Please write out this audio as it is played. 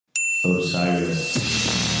Osiris.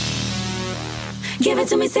 Give it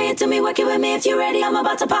to me, say it to me, work it with me. If you're ready, I'm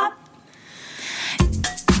about to pop.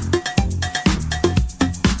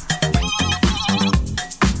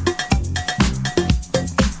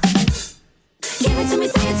 Give it to me,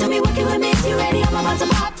 say it to me, work it with me. If you're ready, I'm about to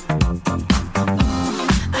pop.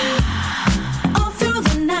 All through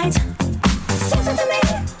the night. Say it to me.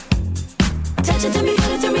 Touch it to me,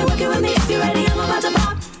 feel it to me, work it with me. If you're ready, I'm about to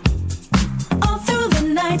pop. All through the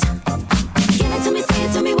night. Give it to me, say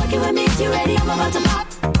it to me, work it with me. If you're ready, I'm about to pop.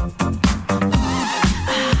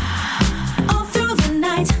 All through the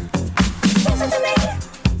night. Say it to me.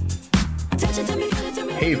 Touch it to me, feel it to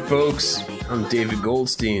me. Hey folks, I'm David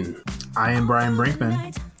Goldstein. I am Brian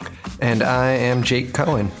Brinkman. And I am Jake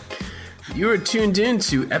Cohen. You are tuned in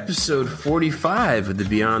to episode 45 of the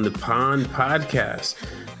Beyond the Pond podcast.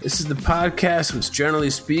 This is the podcast which, generally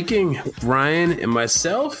speaking, Brian and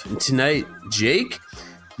myself, and tonight, Jake,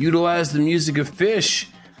 utilize the music of Phish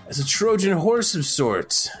as a Trojan horse of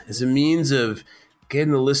sorts, as a means of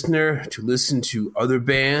getting the listener to listen to other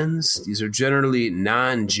bands. These are generally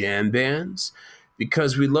non-jam bands.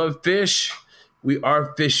 Because we love Phish, we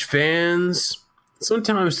are Phish fans.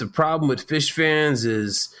 Sometimes the problem with Phish fans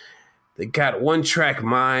is they got one-track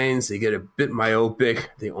minds. They get a bit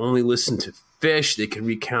myopic. They only listen to Phish. They can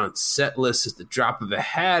recount set lists at the drop of a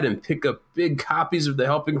hat and pick up big copies of the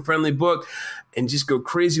Helping Friendly book and just go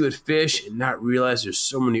crazy with Phish and not realize there's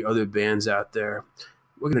so many other bands out there.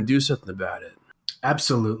 We're going to do something about it.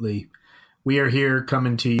 Absolutely. We are here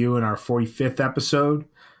coming to you in our 45th episode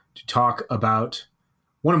to talk about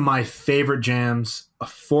one of my favorite jams, a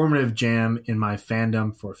formative jam in my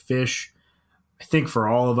fandom for Phish. I think for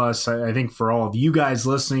all of us, I think for all of you guys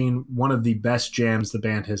listening, one of the best jams the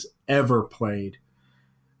band has ever played.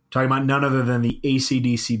 Talking about none other than the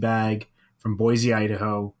AC/DC Bag from Boise,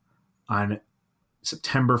 Idaho on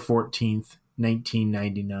September 14th,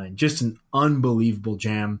 1999. Just an unbelievable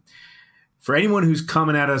jam. For anyone who's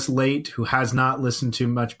coming at us late, who has not listened to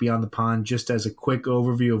much Beyond the Pond, just as a quick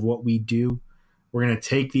overview of what we do, we're going to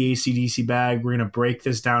take the AC/DC Bag. We're going to break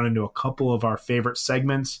this down into a couple of our favorite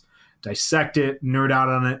segments, dissect it, nerd out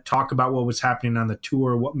on it, talk about what was happening on the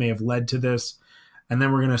tour, what may have led to this, and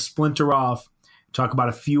then we're going to splinter off, talk about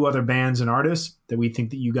a few other bands and artists that we think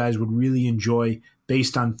that you guys would really enjoy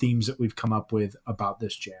based on themes that we've come up with about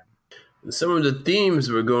this jam. Some of the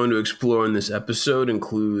themes we're going to explore in this episode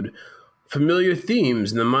include familiar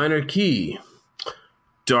themes in the minor key,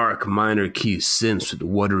 dark minor key synths with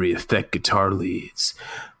watery effect guitar leads,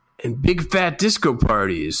 and big fat disco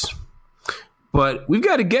parties. But we've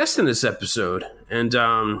got a guest in this episode, and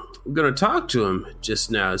we're going to talk to him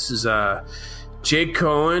just now. This is Jake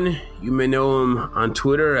Cohen. You may know him on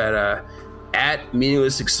Twitter at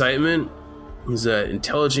Meaningless Excitement. He's an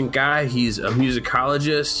intelligent guy. He's a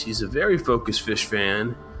musicologist. He's a very focused Phish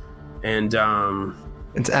fan. And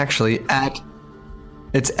It's actually at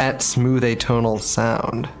Smooth Atonal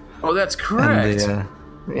Sound. Oh, that's correct.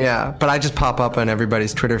 Yeah, but I just pop up on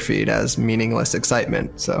everybody's Twitter feed as Meaningless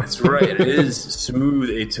Excitement. So that's right. It is Smooth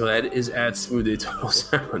Atonal. That is at Smooth Atonal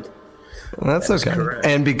Sound. That's okay. Correct.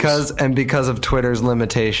 And because of Twitter's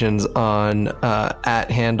limitations on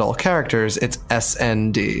at handle characters, it's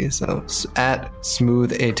SND. So at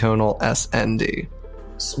Smooth Atonal SND.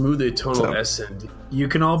 Smooth Atonal SND. You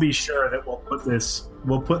can all be sure that we'll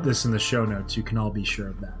put this in the show notes. You can all be sure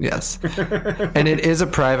of that. Yes. And it is a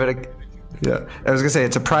private. Yeah, I was gonna say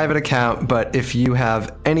it's a private account, but if you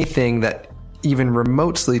have anything that even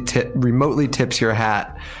remotely tips your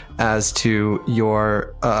hat as to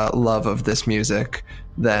your love of this music,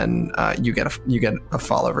 then you get a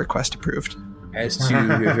follow request approved. As to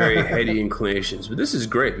your very heady inclinations, but this is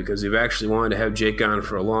great because we've actually wanted to have Jake on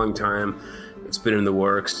for a long time. It's been in the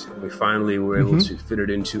works. We finally were able to fit it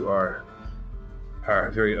into our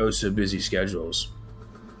very so busy schedules.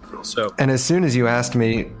 So, and as soon as you asked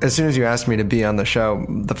me to be on the show,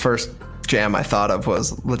 the first jam I thought of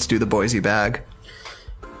was let's do the Boise Bag.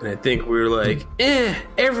 And I think we were like,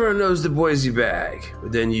 everyone knows the Boise Bag.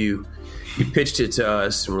 But then you pitched it to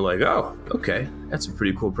us, and we're like, oh, okay, that's a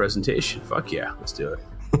pretty cool presentation. Fuck yeah, let's do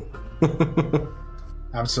it.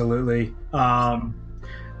 Absolutely.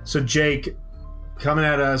 So Jake, coming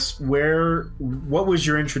at us, what was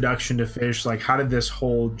your introduction to Phish? Like, how did this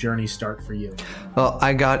whole journey start for you? Well,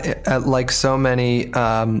 I got, like so many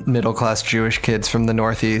middle-class Jewish kids from the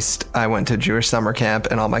Northeast, I went to Jewish summer camp,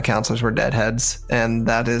 and all my counselors were Deadheads. And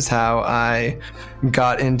that is how I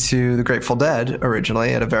got into the Grateful Dead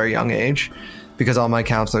originally at a very young age, because all my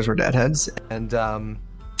counselors were Deadheads. And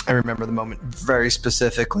I remember the moment very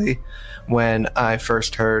specifically when I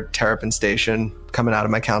first heard Terrapin Station coming out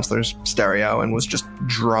of my counselor's stereo and was just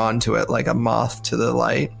drawn to it like a moth to the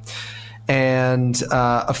light. And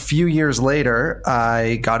a few years later,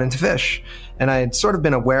 I got into Phish. And I had sort of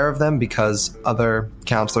been aware of them because other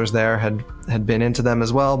counselors there had been into them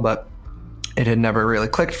as well, but it had never really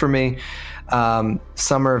clicked for me.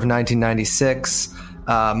 Summer of 1996,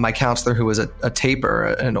 my counselor, who was a taper,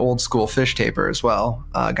 an old school Phish taper as well,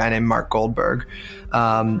 a guy named Mark Goldberg,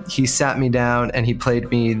 he sat me down and he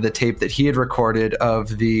played me the tape that he had recorded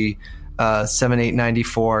of the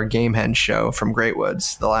 7/8/94 Gamehenge show from Great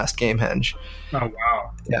Woods, the last Gamehenge. Oh,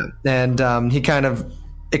 wow. Yeah. And he kind of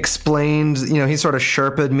explained, he sort of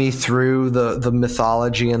Sherpa'd me through the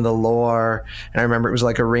mythology and the lore. And I remember it was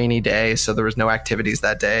like a rainy day, so there was no activities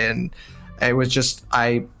that day. And it was just,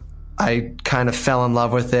 I kind of fell in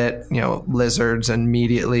love with it. Lizards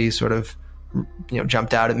immediately sort of,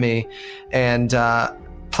 jumped out at me, and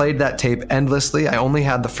played that tape endlessly. I only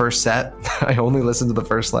had the first set. I only listened to the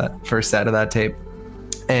first set of that tape.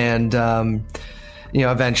 And,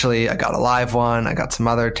 eventually I got a live one. I got some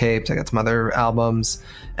other tapes. I got some other albums.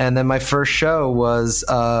 And then my first show was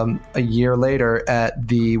a year later at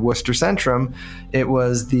the Worcester Centrum. It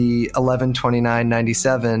was the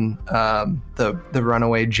 11/29/97, the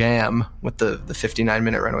Runaway Jam with the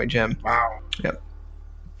 59-minute Runaway Jam. Wow. Yep.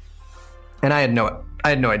 And I had no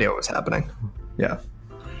idea what was happening. Yeah.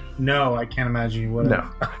 No, I can't imagine you would have.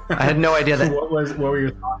 No. I had no idea that. What were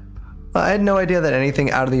your thoughts? I had no idea that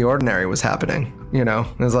anything out of the ordinary was happening. It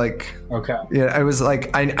was like, okay. Yeah, it was like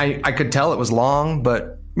I could tell it was long,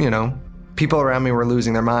 but people around me were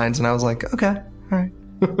losing their minds, and I was like, okay, all right.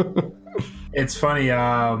 It's funny.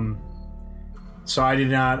 So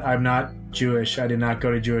I'm not Jewish. I did not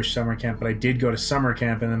go to Jewish summer camp, but I did go to summer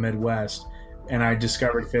camp in the Midwest, and I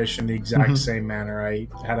discovered Phish in the exact same manner. I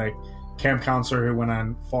had a camp counselor who went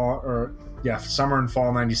on summer and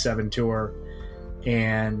fall 97 tour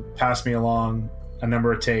and passed me along a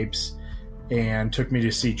number of tapes and took me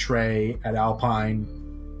to see Trey at Alpine.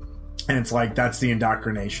 And it's like, that's the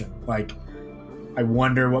indoctrination. Like, I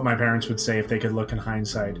wonder what my parents would say if they could look in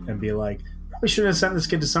hindsight and be like, probably shouldn't have sent this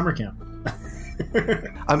kid to summer camp.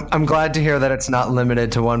 I'm glad to hear that it's not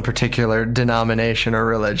limited to one particular denomination or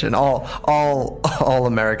religion. All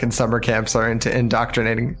American summer camps are into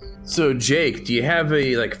indoctrinating. So, Jake, do you have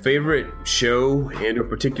a favorite show and a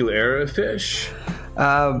particular era of Phish?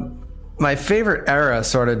 My favorite era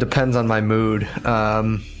sort of depends on my mood.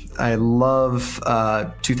 I love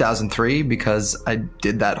 2003 because I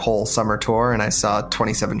did that whole summer tour and I saw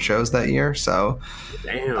 27 shows that year. So,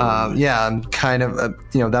 damn. I'm kind of,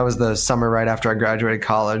 that was the summer right after I graduated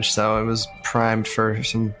college. So I was primed for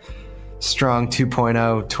some strong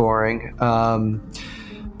 2.0 touring.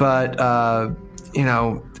 But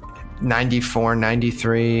 94,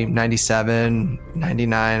 93, 97,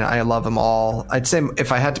 99, I love them all. I'd say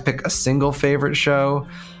if I had to pick a single favorite show,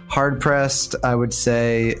 hard pressed, I would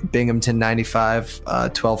say Binghamton 95,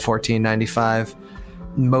 12, 14, 95.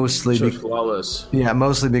 Mostly flawless. Yeah,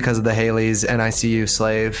 mostly because of the Haleys, NICU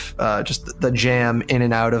Slave. Just the jam in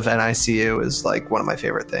and out of NICU is like one of my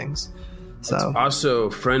favorite things. So it's also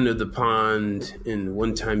friend of the pond and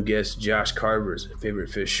one-time guest Josh Carver's favorite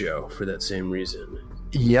Phish show for that same reason.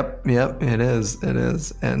 Yep, it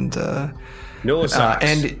is. And Noah Sox.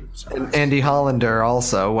 Andy Hollander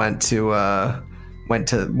also went to I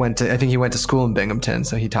think he went to school in Binghamton,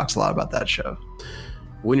 so he talks a lot about that show.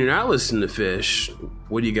 When you're not listening to Phish,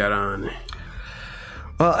 what do you got on?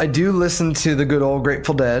 Well, I do listen to the good old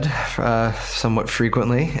Grateful Dead somewhat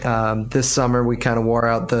frequently. This summer, we kind of wore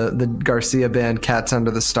out the Garcia band Cats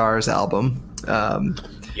Under the Stars album.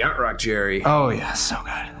 Yacht Rock Jerry. Oh, yeah,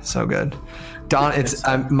 so good.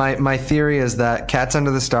 My theory is that Cats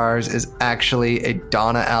Under the Stars is actually a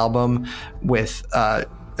Donna album with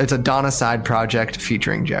it's a Donna side project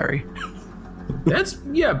featuring Jerry. That's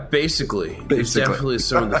basically. There's definitely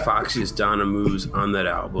some of the foxiest Donna moves on that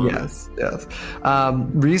album. Yes.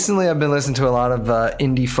 Recently, I've been listening to a lot of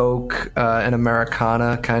indie folk and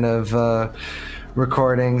Americana kind of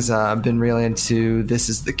recordings. I've been really into This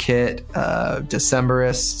Is the Kit,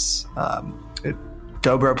 Decemberists, a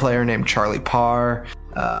dobro player named Charlie Parr,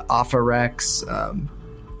 Alpha Rex,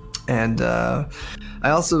 and I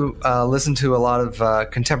also listen to a lot of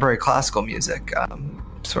contemporary classical music.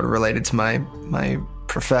 Sort of related to my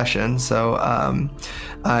profession, so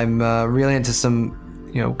I'm really into some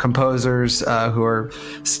composers who are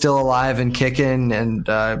still alive and kicking and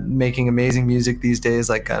making amazing music these days,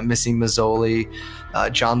 like Missy Mazzoli,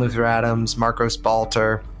 John Luther Adams, Marcos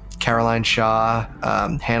Balter, Caroline Shaw,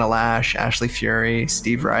 Hannah Lash, Ashley Fury,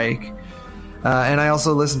 Steve Reich. And I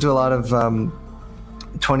also listen to a lot of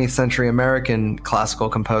 20th century American classical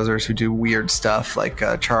composers who do weird stuff, like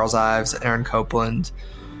Charles Ives, Aaron Copland,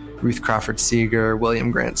 Ruth Crawford Seeger,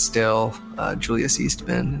 William Grant Still, Julius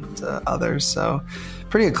Eastman, and others. So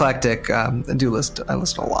pretty eclectic. I listen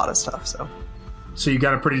to a lot of stuff. So you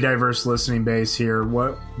got a pretty diverse listening base here.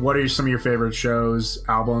 What are some of your favorite shows,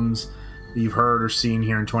 albums that you've heard or seen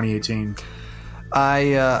here in 2018?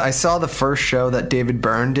 I saw the first show that David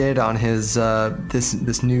Byrne did on his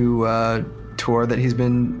this new tour that he's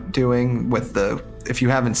been doing with the. If you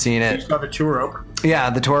haven't seen it, You saw the tour opener. yeah,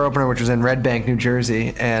 the tour opener, which was in Red Bank, New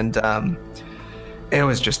Jersey, and it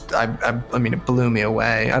was just I mean, it blew me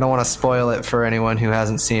away. I don't want to spoil it for anyone who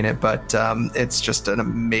hasn't seen it, but it's just an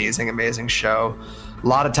amazing show. A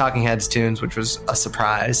lot of Talking Heads tunes, which was a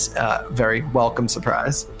surprise, very welcome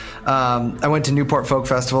surprise. I went to Newport Folk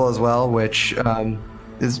Festival as well, which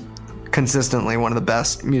is consistently one of the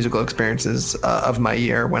best musical experiences of my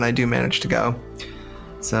year when I do manage to go.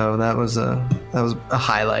 So that was a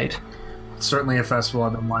highlight. It's certainly a festival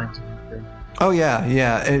I've been wanting to go to. Oh yeah.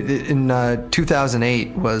 In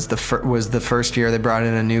 2008 was the first year they brought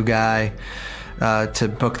in a new guy to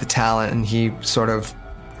book the talent, and he sort of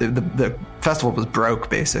the festival was broke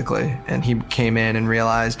basically, and he came in and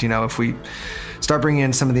realized, if we start bringing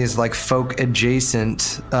in some of these like folk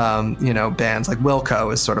adjacent bands, like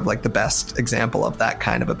Wilco is sort of like the best example of that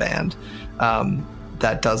kind of a band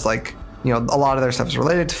that does like, a lot of their stuff is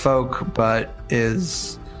related to folk, but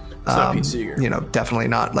is It's not Pete Seeger. Definitely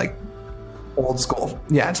not like old school.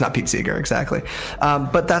 Yeah, it's not Pete Seeger, exactly.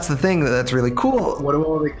 But that's the thing that's really cool. What do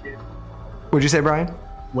all the kids? Would you say, Brian?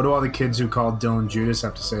 What do all the kids who called Dylan Judas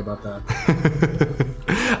have to say about that?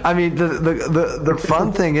 I mean, the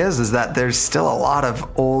fun thing is that there's still a lot of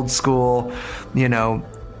old school,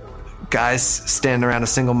 guys standing around a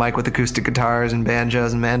single mic with acoustic guitars and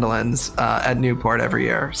banjos and mandolins at Newport every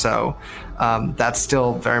year. So that's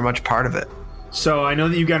still very much part of it. So I know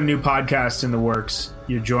that you've got a new podcast in the works.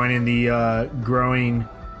 You're joining the growing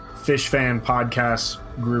Fish Fan podcast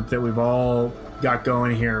group that we've all got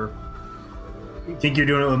going here. You think you're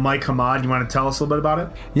doing it with Mike Hamad? You want to tell us a little bit about it?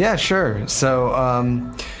 Yeah, sure. So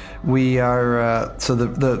we are. So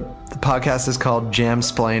the podcast is called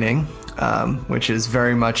Jam-splaining, which is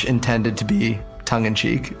very much intended to be tongue in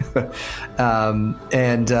cheek. You're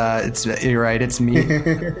right. It's me.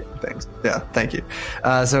 Thanks. Yeah, thank you.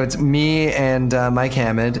 So it's me and Mike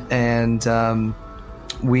Hammond, and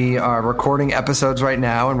we are recording episodes right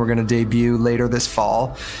now, and we're going to debut later this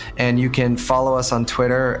fall. And you can follow us on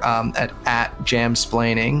Twitter at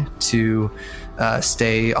Jam-splaining to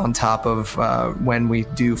stay on top of when we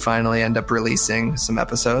do finally end up releasing some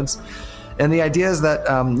episodes. And the idea is that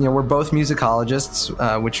we're both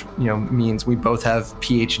musicologists, which means we both have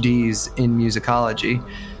PhDs in musicology,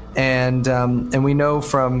 and we know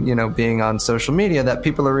from being on social media that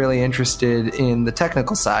people are really interested in the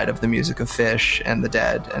technical side of the music of Fish and the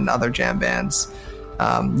Dead and other jam bands.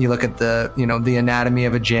 You look at the Anatomy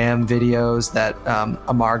of a Jam videos that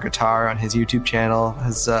Amar Guitar on his YouTube channel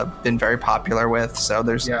has been very popular with. So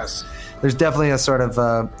there's definitely a sort of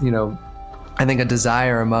I think a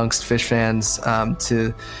desire amongst Fish fans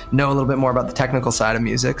to know a little bit more about the technical side of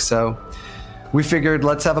music. So we figured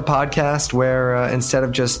let's have a podcast where instead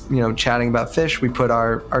of just chatting about Fish, we put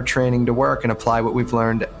our training to work and apply what we've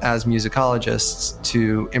learned as musicologists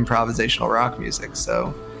to improvisational rock music.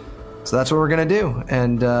 So that's what we're going to do.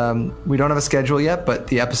 And we don't have a schedule yet, but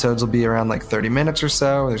the episodes will be around like 30 minutes or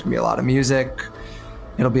so. There's going to be a lot of music.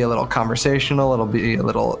 It'll be a little conversational. It'll be a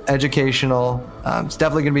little educational. It's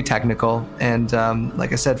definitely going to be technical. And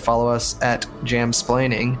like I said, follow us at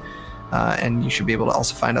Jam-splaining. And you should be able to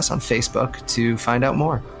also find us on Facebook to find out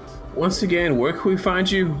more. Once again, where can we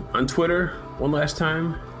find you on Twitter? One last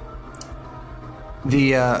time. For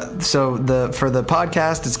the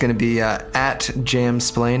podcast, it's going to be at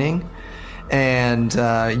Jam-splaining.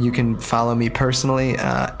 And you can follow me personally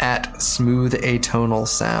at Smooth Atonal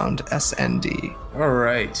Sound, SND. All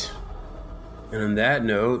right. And on that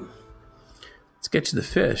note, let's get to the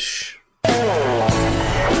fish.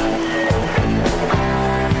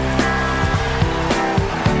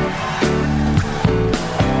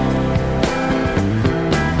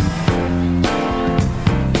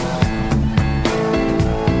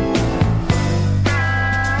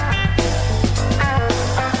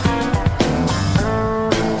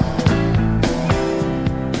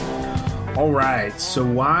 All right, so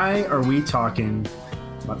why are we talking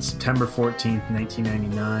about the September 14th,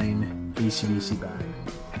 1999 AC/DC bag?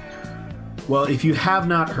 Well, if you have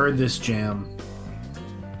not heard this jam,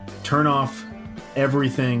 turn off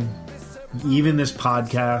everything, even this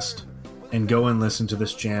podcast, and go and listen to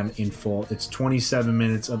this jam in full. It's 27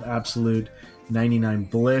 minutes of absolute 99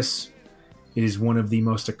 bliss. It is one of the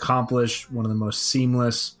most accomplished, one of the most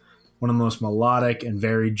seamless, one of the most melodic and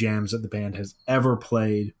varied jams that the band has ever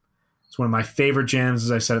played. It's one of my favorite jams,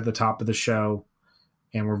 as I said at the top of the show,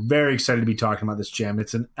 and we're very excited to be talking about this jam.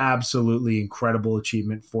 It's an absolutely incredible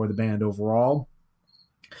achievement for the band overall.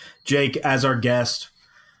 Jake, as our guest,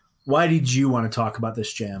 why did you want to talk about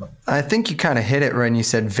this jam? I think you kind of hit it when you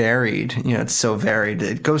said varied. It's so varied.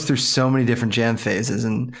 It goes through so many different jam phases,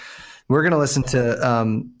 and we're going to listen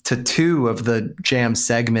to two of the jam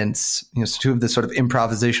segments, two of the sort of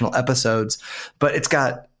improvisational episodes, but it's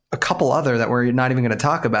got a couple other that we're not even going to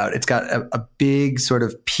talk about. It's got a big sort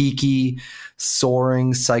of peaky,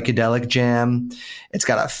 soaring psychedelic jam. It's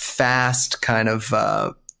got a fast kind of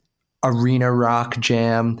arena rock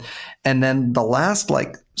jam. And then the last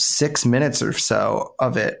 6 minutes or so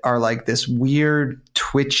of it are like this weird,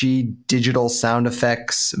 twitchy digital sound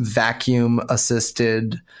effects, vacuum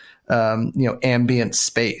assisted, ambient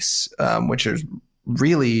space, which is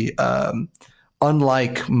really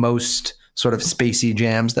unlike most sort of spacey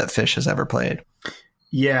jams that Phish has ever played.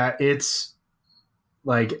 Yeah, it's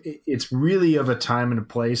really of a time and a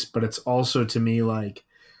place, but it's also, to me,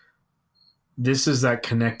 this is that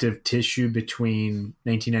connective tissue between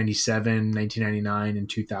 1997, 1999, and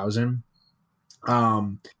 2000.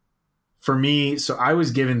 For me, so I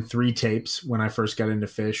was given 3 tapes when I first got into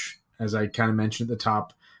Phish. As I kind of mentioned at the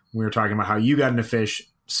top, we were talking about how you got into Phish.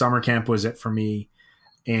 Summer camp was it for me.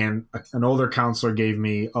 And an older counselor gave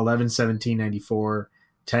me 11/17/94,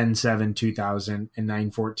 10/7/2000, and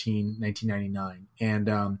 9/14/1999.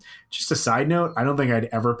 And just a side note, I don't think I'd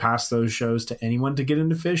ever pass those shows to anyone to get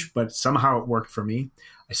into Phish, but somehow it worked for me.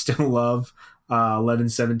 I still love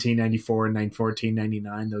 11/17/94 and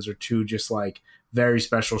 9/14/99. Those are two just very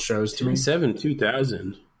special shows to me.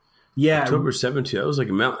 7/2000. Yeah, October 7th. That was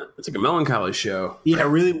it's like a melancholy show. Yeah, a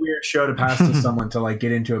really weird show to pass to someone to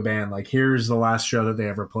get into a band. Here's the last show that they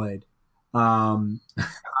ever played. I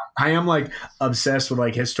am obsessed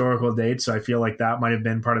with historical dates, so I feel like that might have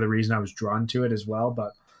been part of the reason I was drawn to it as well.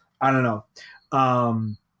 But I don't know.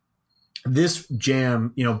 This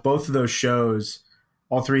jam, both of those shows,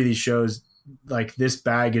 all 3 of these shows, this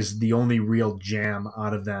bag is the only real jam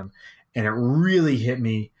out of them, and it really hit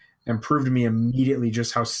me and proved to me immediately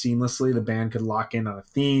just how seamlessly the band could lock in on a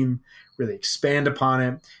theme, really expand upon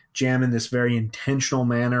it, jam in this very intentional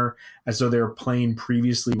manner as though they were playing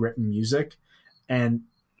previously written music. And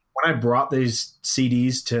when I brought these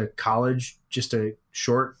CDs to college just a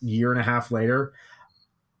short year and a half later,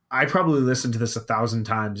 I probably listened to this 1,000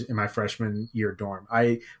 times in my freshman year dorm.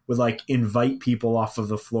 I would invite people off of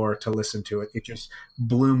the floor to listen to it. It just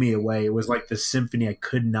blew me away. It was like the symphony I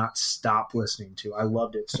could not stop listening to. I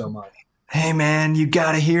loved it so much. Hey man, you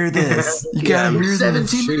gotta hear this. You gotta hear 17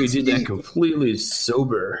 this. Sure, you did that completely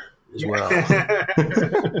sober as well.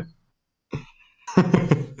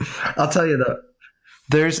 I'll tell you though,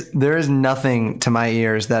 there is nothing to my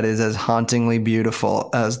ears that is as hauntingly beautiful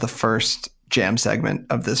as the first jam segment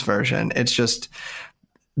of this version. It's just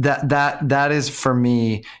that is for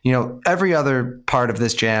me, every other part of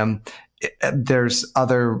this jam, there's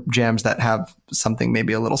other jams that have something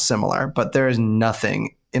maybe a little similar, but there is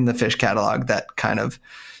nothing in the Phish catalog that kind of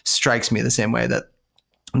strikes me the same way that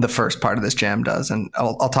the first part of this jam does. And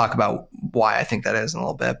I'll talk about why I think that is in a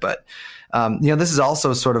little bit, but this is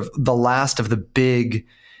also sort of the last of the big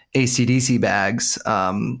AC/DC bags.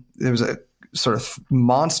 There was a sort of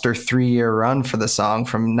monster 3-year run for the song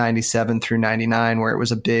from 97 through 99, where it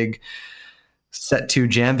was a big set 2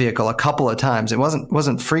 jam vehicle a couple of times. It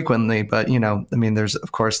wasn't frequently, but there's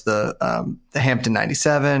of course the Hampton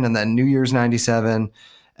 97, and then New Year's 97,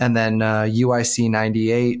 and then UIC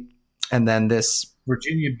 98, and then this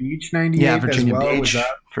Virginia Beach 98. Yeah, Virginia as well, Beach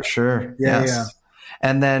for sure. Yeah, yes. yeah.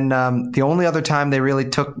 And then the only other time they really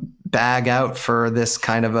took bag out for this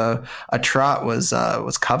kind of a trot was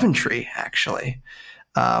Coventry, actually.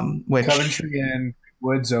 Which Coventry and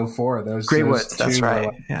Woods 04. Those Great Woods, two that's right.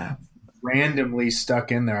 were Yeah. randomly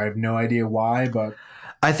stuck in there. I have no idea why, but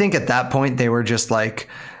I think at that point they were just they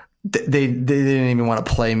didn't even want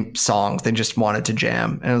to play songs. They just wanted to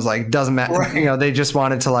jam. And it was doesn't matter. Right. They just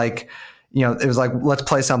wanted to it was let's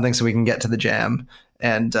play something so we can get to the jam.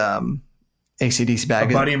 And AC/DC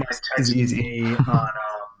bag a buddy of mine is texted easy. me on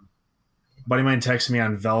buddy of mine texted me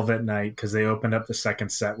on Velvet Night because they opened up the second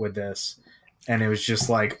set with this, and it was just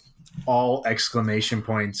all exclamation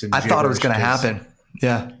points. And I thought it was going to gibberish. happen.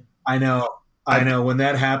 Yeah, I know. When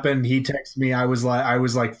that happened, he texted me. I was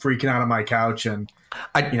freaking out on my couch, and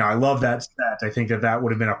I love that set. I think that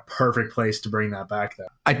would have been a perfect place to bring that back there.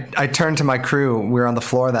 I turned to my crew. We were on the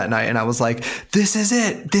floor that night, and I was like, "This is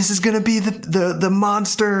it. This is going to be the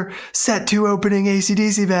monster set 2 opening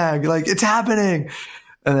AC/DC bag. Like, it's happening."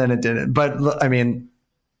 And then it didn't. But I mean,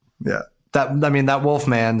 yeah, that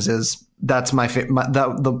Wolfman's that's my favorite.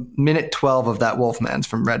 The minute 12 of that Wolfman's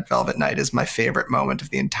from Red Velvet Night is my favorite moment of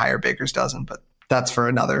the entire Baker's Dozen. But that's for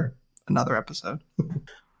another episode.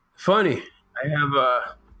 Funny. I have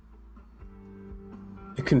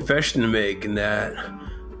a confession to make in that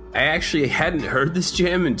I actually hadn't heard this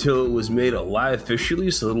jam until it was made alive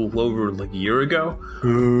officially, so a little over like a year ago. I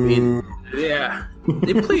mean, yeah,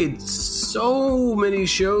 they played so many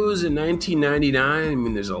shows in 1999. I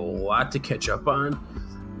mean, there's a lot to catch up on.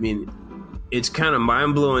 I mean, it's kind of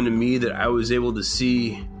mind-blowing to me that I was able to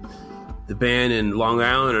see the band in Long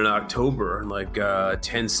Island in October, like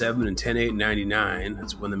 10-7 and 10-8 99.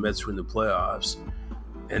 That's when the Mets were in the playoffs.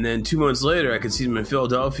 And then 2 months later, I could see them in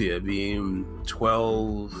Philadelphia being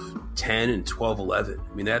 12-10 and 12-11.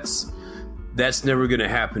 I mean, that's never going to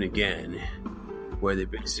happen again, where they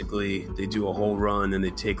do a whole run and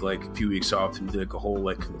they take like a few weeks off and do like a whole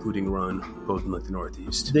like concluding run, both in like the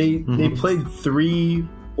Northeast. They played 3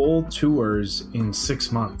 full tours in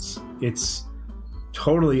 6 months. It's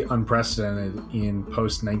totally unprecedented in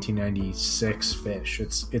post 1996 Phish.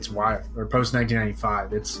 It's wild. Or post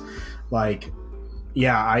 1995. It's like,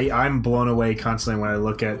 yeah, I'm blown away constantly when I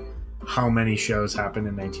look at how many shows happened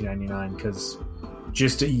in 1999, because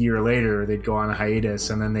just a year later they'd go on a hiatus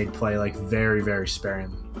and then they'd play like very, very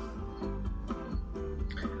sparingly.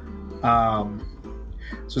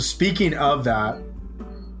 So speaking of that,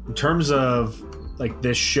 in terms of like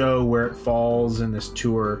this show, where it falls in this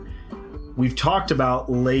tour, we've talked about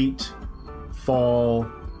late fall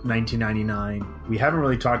 1999. We haven't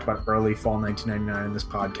really talked about early fall 1999 in this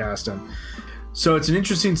podcast. And so it's an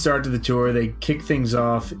interesting start to the tour. They kick things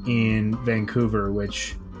off in Vancouver,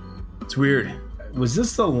 which... It's weird. Was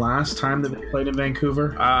this the last time that they played in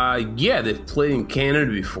Vancouver? Yeah, they've played in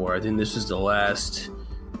Canada before. I think this is the last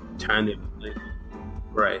time they played.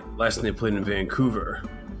 Right, last time they played in Vancouver.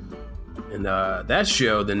 And that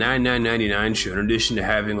show, the 9999 show, in addition to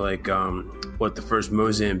having like the first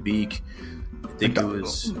Mozambique, I think it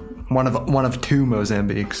was one of 2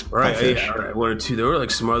 Mozambiques. Right, yeah, right, 1 or 2. There were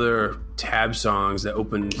like some other tab songs that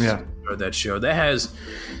opened that show.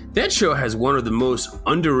 That show has one of the most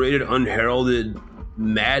underrated, unheralded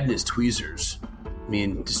madness tweezers. I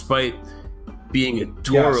mean, despite being a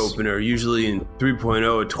tour opener, usually in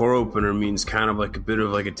 3.0, a tour opener means kind of like a bit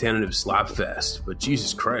of like a tentative slop fest. But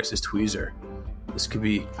Jesus Christ, this tweezer. This could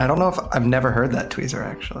be... I don't know if... I've never heard that tweezer,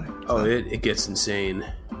 actually. Oh, it gets insane.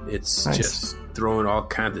 It's nice. Just throwing all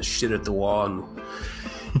kinds of shit at the wall. And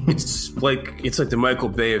it's like the Michael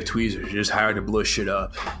Bay of tweezers. You're just hired to blow shit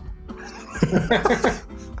up.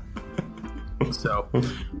 So,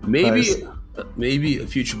 maybe a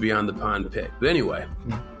future Beyond the Pond pick. But anyway...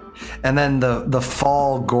 And then the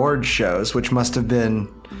fall Gorge shows, which must have been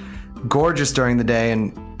gorgeous during the day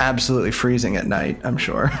and absolutely freezing at night, I'm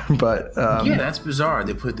sure. But yeah, that's bizarre.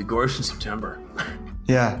 They played the Gorge in September.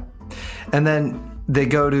 Yeah, and then they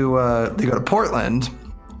go to Portland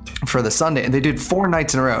for the Sunday, and they did 4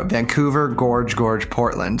 nights in a row: Vancouver, Gorge,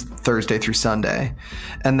 Portland, Thursday through Sunday,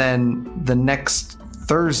 and then the next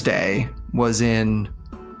Thursday was in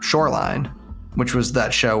Shoreline, which was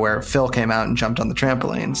that show where Phil came out and jumped on the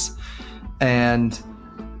trampolines. And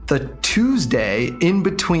the Tuesday in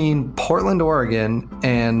between Portland, Oregon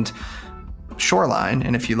and Shoreline,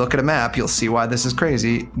 and if you look at a map, you'll see why this is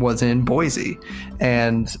crazy, was in Boise.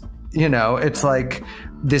 And, you know, it's like,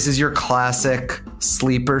 this is your classic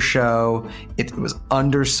sleeper show. It was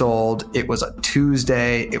undersold. It was a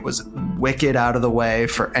Tuesday. It was wicked out of the way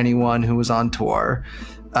for anyone who was on tour.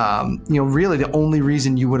 Really the only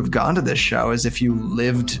reason you would have gone to this show is if you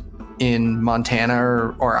lived in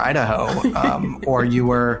Montana or Idaho,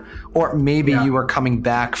 or maybe you were coming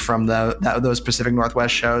back from those Pacific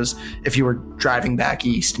Northwest shows. If you were driving back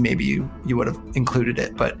east, maybe you would have included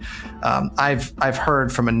it. But I've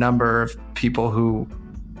heard from a number of people who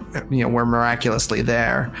were miraculously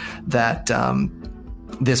there that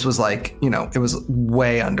this was like, it was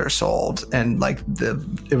way undersold, and like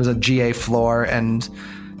it was a GA floor and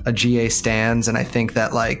a GA stands, and I think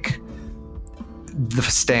that like the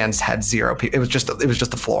stands had 0 people. It was just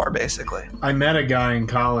the floor, basically. I met a guy in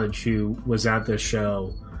college who was at this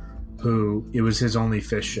show, who it was his only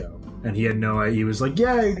Phish show, and he had no idea. He was like,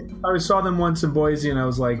 "Yeah, I saw them once in Boise," and I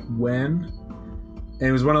was like, "When?" And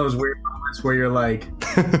it was one of those weird moments where you're like,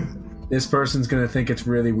 this person's gonna think it's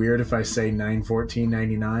really weird if I say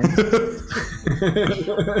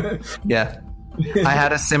 9/14/99. Yeah. I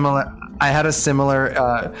had a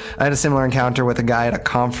similar encounter with a guy at a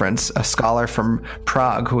conference, a scholar from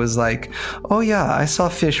Prague, who was like, "Oh yeah, I saw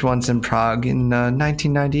Fish once in Prague in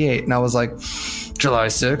 1998," and I was like, "July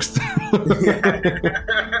 6th."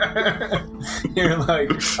 You're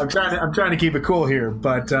like, I'm trying to keep it cool here,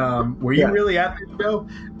 but were you really at the show?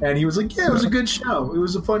 And he was like, "Yeah, it was a good show. It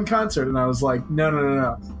was a fun concert." And I was like,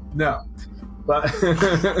 "No. But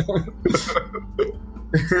it's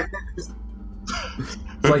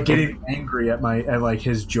like getting angry at like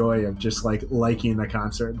his joy of just like liking the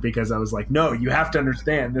concert, because I was like, no, you have to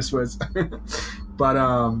understand this was but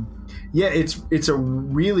yeah, it's a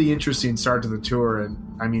really interesting start to the tour. And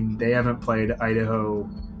I mean, they haven't played Idaho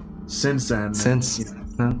since then.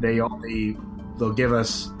 They'll give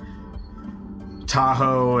us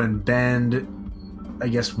Tahoe and Bend, I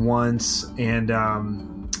guess, once, and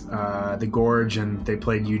the Gorge, and they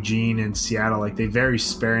played Eugene and Seattle. Like, they very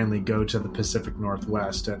sparingly go to the Pacific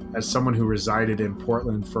Northwest. As someone who resided in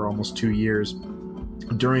Portland for almost 2 years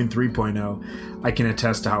during 3.0, I can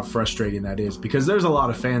attest to how frustrating that is, because there's a lot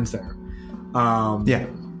of fans there.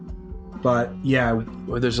 But yeah,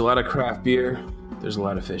 well, there's a lot of craft beer. There's a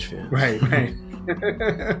lot of Fish fans. Right.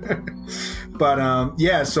 But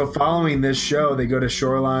yeah, so following this show, they go to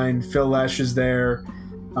Shoreline. Phil Lesh is there.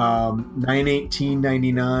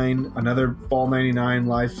 9/18/99, another fall 99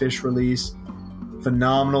 live Fish release.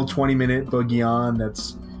 Phenomenal 20-minute Boogie On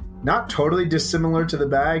that's not totally dissimilar to The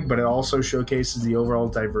Bag, but it also showcases the overall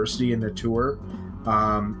diversity in the tour.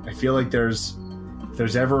 I feel like if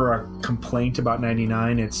there's ever a complaint about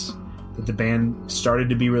 99, it's that the band started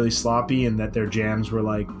to be really sloppy, and that their jams were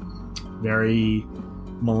like very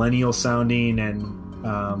millennial sounding and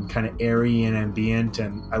kind of airy and ambient.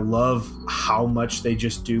 And I love how much they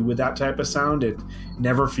just do with that type of sound. It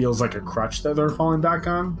never feels like a crutch that they're falling back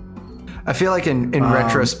on. I feel like in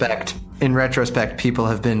retrospect, people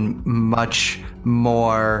have been much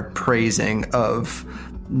more praising of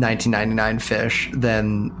 1999 Fish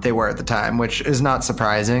than they were at the time, which is not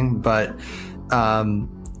surprising. But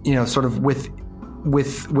sort of with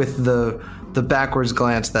the backwards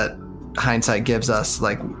glance that hindsight gives us,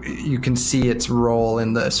 like, you can see its role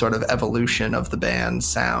in the sort of evolution of the band's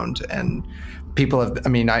sound. And people have,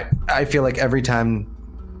 I feel like every time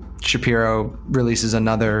Shapiro releases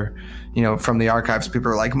another, from the archives,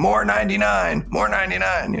 people are like, more 99,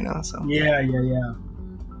 so. Yeah.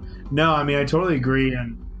 No, I totally agree.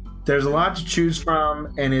 And there's a lot to choose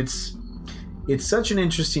from, and it's such an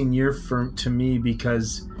interesting year to me,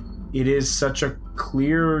 because it is such a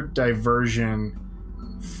clear diversion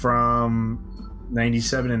from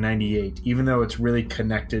 97 and 98, even though it's really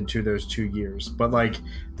connected to those 2 years. But like,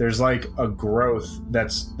 there's like a growth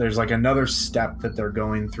there's like another step that they're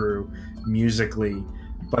going through musically.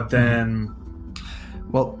 But then,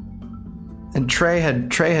 well, and Trey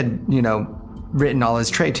had written all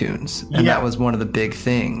his Trey tunes, and that was one of the big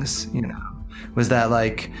things, was that,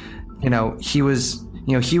 like, he was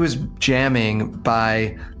jamming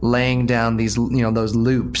by laying down these, those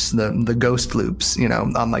loops, the ghost loops,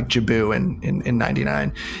 on like Jabu in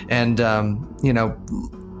 99. And,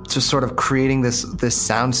 just sort of creating this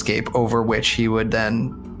soundscape over which he would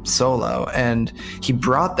then solo. And he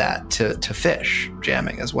brought that to Fish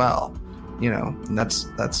jamming as well. And that's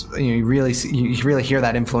you really hear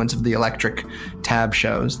that influence of the Electric Tab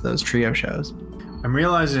shows, those trio shows. I'm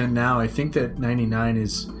realizing it now. I think that 99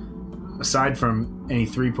 is, aside from any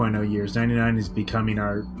 3.0 years, 99 is becoming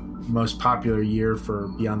our most popular year for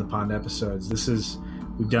Beyond the Pond episodes.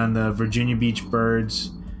 We've done the Virginia Beach Birds,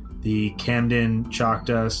 the Camden Chalk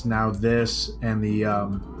Dust, now this, and the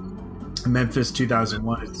Memphis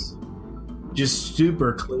 2001. It's just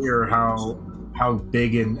super clear how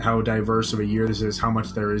big and how diverse of a year this is, how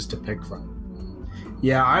much there is to pick from.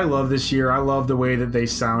 Yeah, I love this year. I love the way that they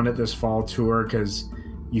sound at this fall tour, because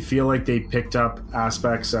you feel like they picked up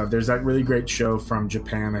aspects of, there's that really great show from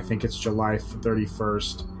Japan. I think it's July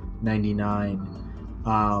 31st, 99.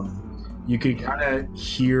 You could kind of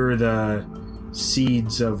hear the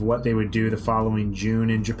seeds of what they would do the following June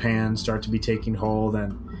in Japan start to be taking hold,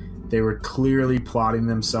 and they were clearly plotting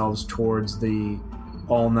themselves towards the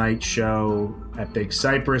all-night show at Big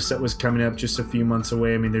Cypress that was coming up just a few months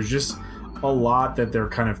away. There's just a lot that they're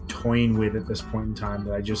kind of toying with at this point in time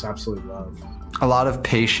that I just absolutely love. A lot of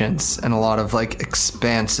patience and a lot of like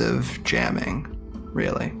expansive jamming,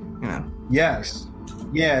 really, Yes.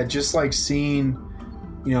 Yeah, just like seeing,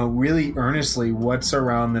 really earnestly what's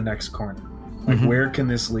around the next corner. Like, where can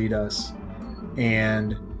this lead us?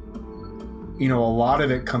 And, a lot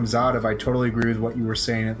of it comes out of, I totally agree with what you were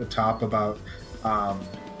saying at the top about,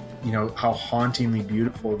 how hauntingly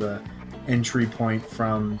beautiful the entry point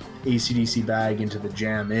from AC/DC Bag into the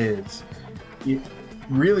Jam is, it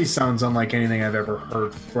really sounds unlike anything I've ever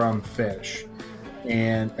heard from Phish.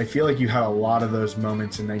 And I feel like you had a lot of those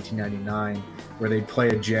moments in 1999 where they'd play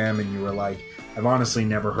a jam and you were like, I've honestly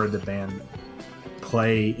never heard the band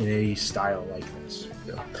play in any style like this.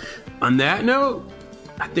 Yeah. On that note,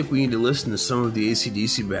 I think we need to listen to some of the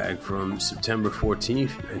AC/DC Bag from September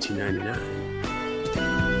 14th, 1999.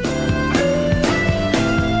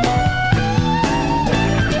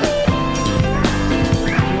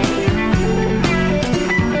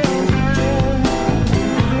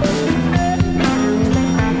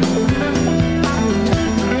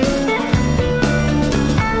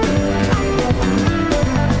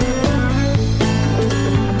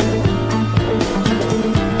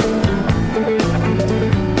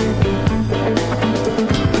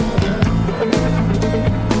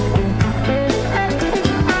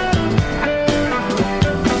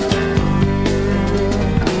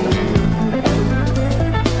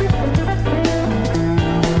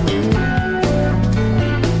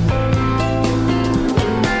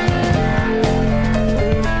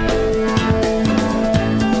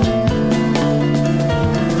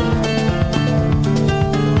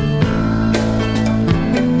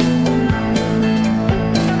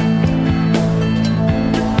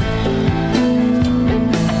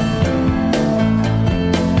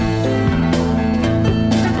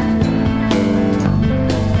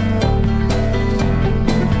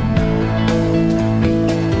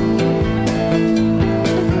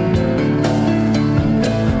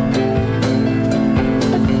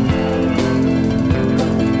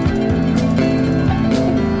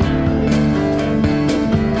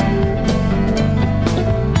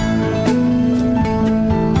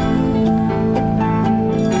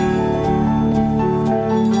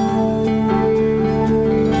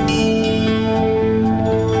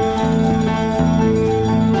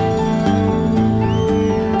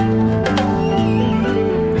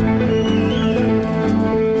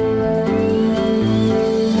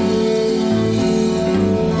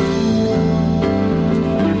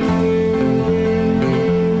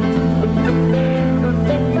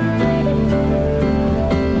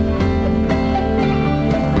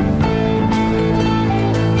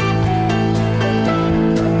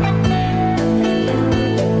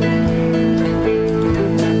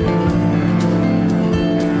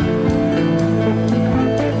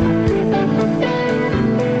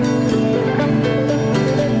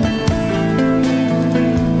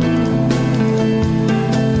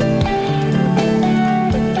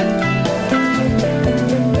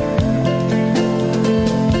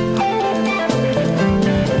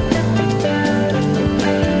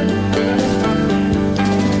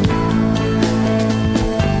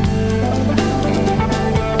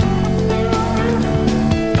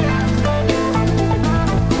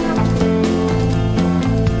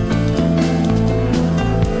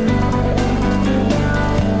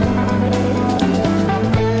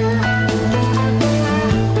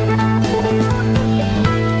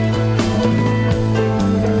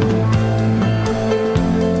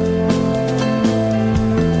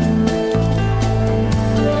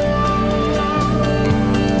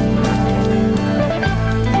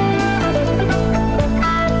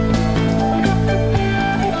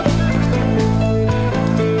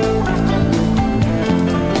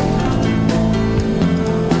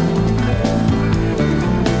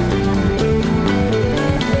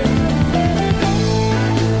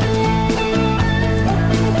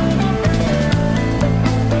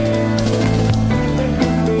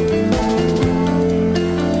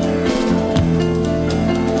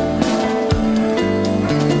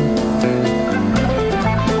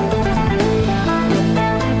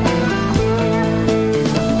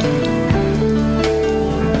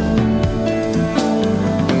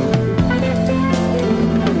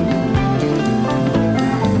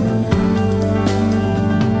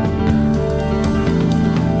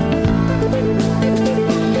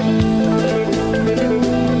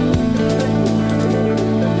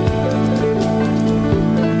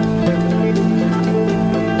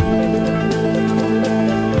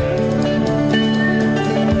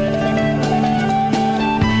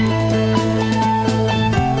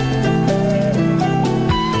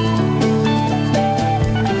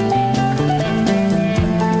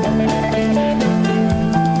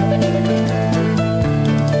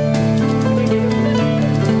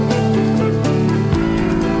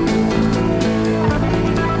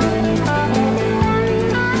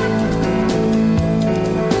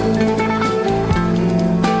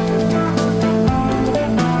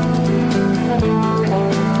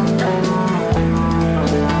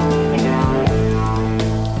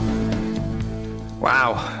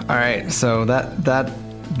 So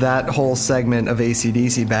that whole segment of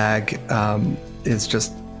AC/DC Bag is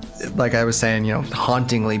just, like I was saying,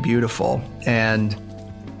 hauntingly beautiful. And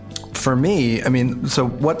for me, I mean, so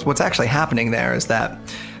what's actually happening there is that,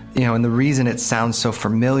 and the reason it sounds so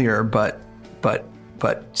familiar but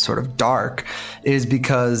sort of dark is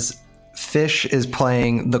because Fish is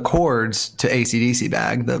playing the chords to AC/DC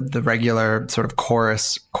Bag, the regular sort of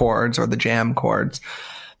chorus chords or the jam chords,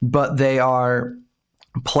 but they are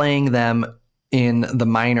playing them in the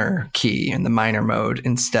minor key, in the minor mode,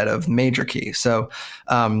 instead of major key. So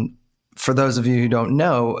for those of you who don't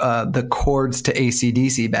know, the chords to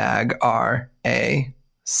AC/DC Bag are A,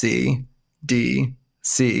 C, D,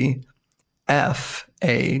 C, F,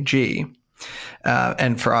 A, G.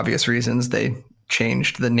 And for obvious reasons, they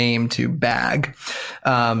changed the name to Bag.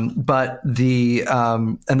 But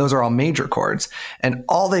and those are all major chords. And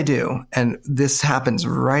all they do, and this happens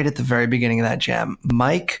right at the very beginning of that jam,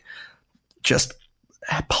 Mike just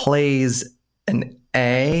plays an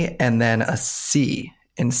A and then a C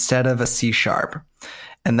instead of a C sharp.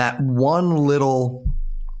 And that one little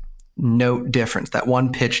note difference, that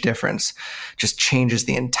one pitch difference, just changes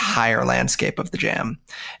the entire landscape of the jam.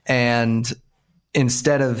 And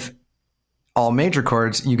instead of all major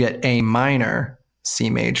chords, you get A minor, C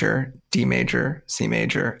major, D major, C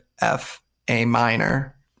major, F, A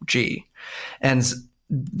minor, G. And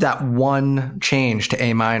that one change to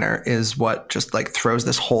A minor is what just like throws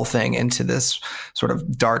this whole thing into this sort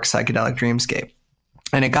of dark psychedelic dreamscape.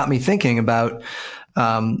 And it got me thinking about,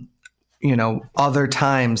 other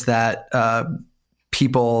times that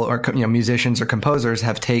people or musicians or composers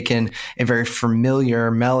have taken a very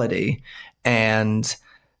familiar melody and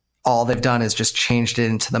all they've done is just changed it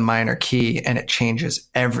into the minor key, and it changes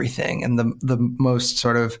everything. And the most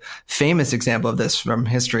sort of famous example of this from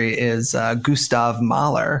history is Gustav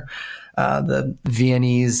Mahler, the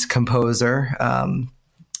Viennese composer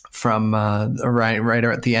from right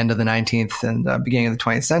at the end of the 19th and beginning of the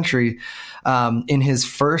 20th century. In his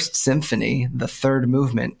first symphony, the third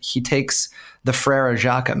movement, he takes the Frère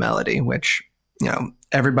Jacques melody, which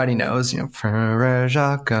everybody knows. Frère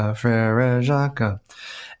Jacques, Frère Jacques.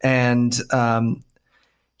 And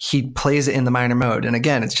he plays it in the minor mode. And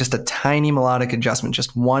again, it's just a tiny melodic adjustment.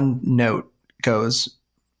 Just one note goes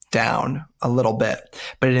down a little bit,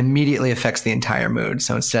 but it immediately affects the entire mood.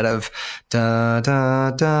 So instead of da, da,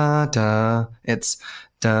 da, da, it's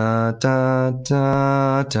da, da,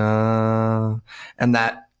 da, da. And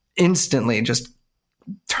that instantly just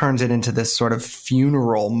turns it into this sort of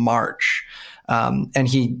funeral march. And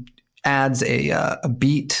he adds a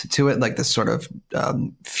beat to it, like this sort of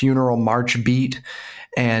funeral march beat.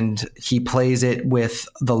 And he plays it with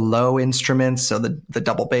the low instruments, so the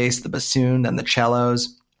double bass, the bassoon, and the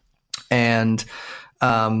cellos. And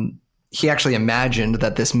he actually imagined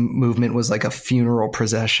that this movement was like a funeral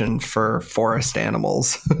procession for forest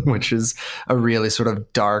animals, which is a really sort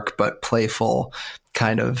of dark but playful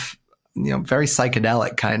kind of, very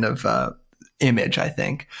psychedelic kind of image, I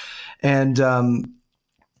think. And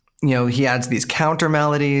he adds these counter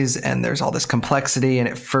melodies and there's all this complexity, and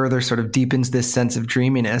it further sort of deepens this sense of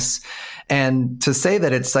dreaminess. And to say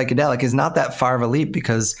that it's psychedelic is not that far of a leap,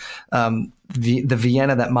 because the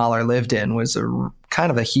Vienna that Mahler lived in was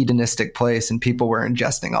kind of a hedonistic place, and people were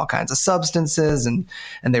ingesting all kinds of substances, and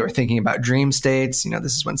they were thinking about dream states.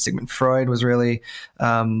 This is when Sigmund Freud was really,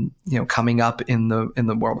 coming up in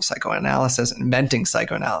the world of psychoanalysis and inventing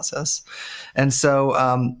psychoanalysis. And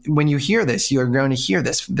so when you hear this, you're going to hear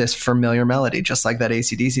this familiar melody, just like that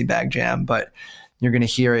AC/DC Bag jam, but you're going to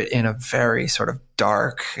hear it in a very sort of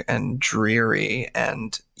dark and dreary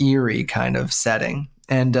and eerie kind of setting.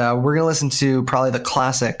 And we're going to listen to probably the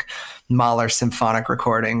classic Mahler symphonic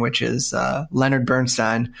recording, which is Leonard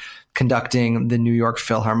Bernstein conducting the New York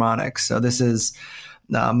Philharmonic. So this is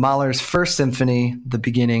Mahler's first symphony, the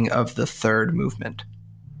beginning of the third movement.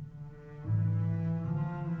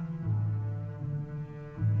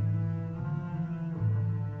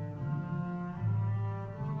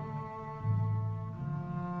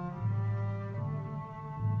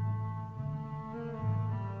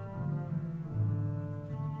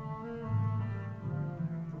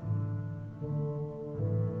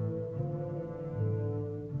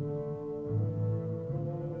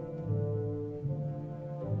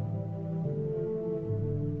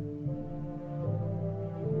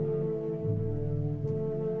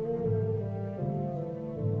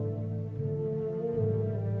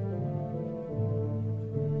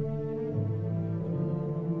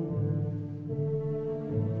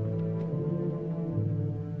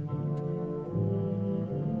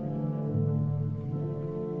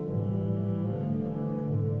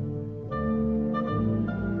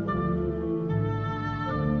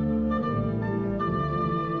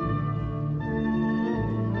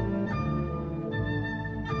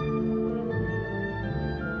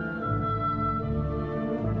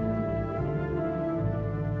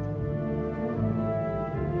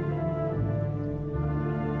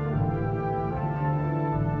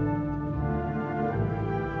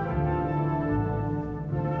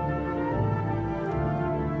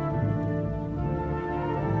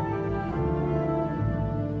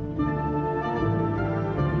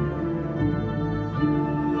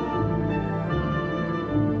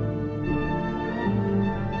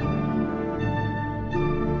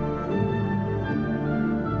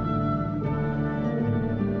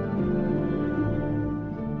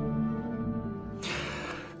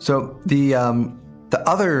 So the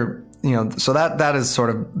other, so that is sort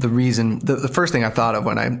of the reason. The first thing I thought of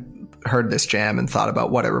when I heard this jam and thought about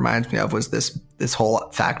what it reminds me of was this whole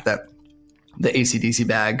fact that the AC/DC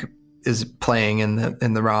bag is playing in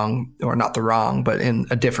the wrong, or not the wrong, but in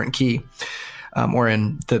a different key, or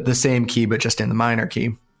in the same key but just in the minor key.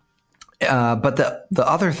 But the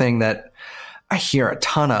other thing that I hear a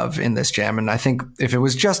ton of in this jam, and I think if it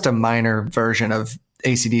was just a minor version of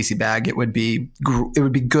AC/DC bag, it would be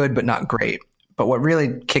good but not great. But what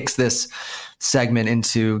really kicks this segment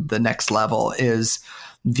into the next level is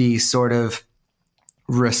the sort of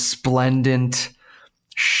resplendent,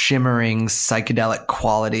 shimmering, psychedelic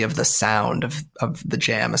quality of the sound of the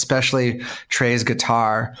jam, especially Trey's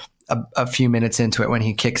guitar a few minutes into it when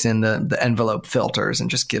he kicks in the envelope filters and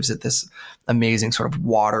just gives it this amazing sort of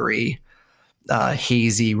watery,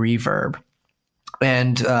 hazy reverb.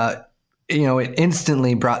 And, it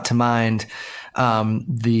instantly brought to mind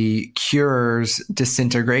the Cure's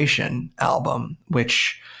Disintegration album,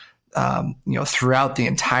 which throughout the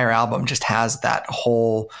entire album just has that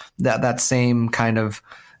whole, that same kind of,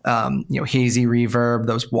 hazy reverb,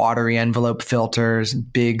 those watery envelope filters,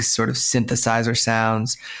 big sort of synthesizer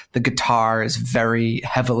sounds. The guitar is very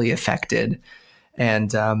heavily affected.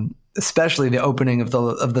 And, especially the opening of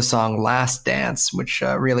the song Last Dance, which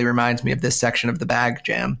really reminds me of this section of the Bag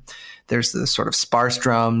Jam. There's this sort of sparse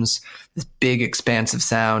drums, this big expansive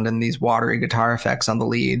sound, and these watery guitar effects on the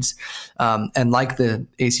leads. And like the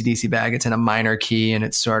AC/DC Bag, it's in a minor key and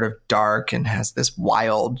it's sort of dark and has this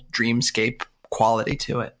wild dreamscape quality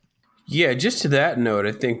to it. Yeah, just to that note,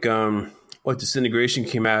 I think Disintegration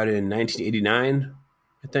came out in 1989,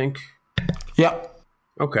 I think. Yep.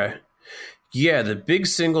 Okay. Yeah, the big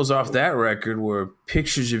singles off that record were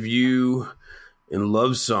Pictures of You and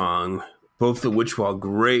Love Song, both of which, while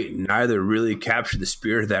great, neither really captured the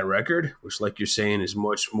spirit of that record, which, like you're saying, is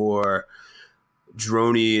much more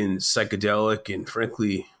drony and psychedelic and,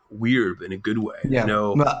 frankly, weird in a good way. Yeah.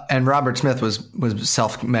 And Robert Smith was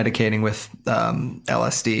self-medicating with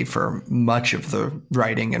LSD for much of the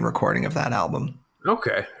writing and recording of that album.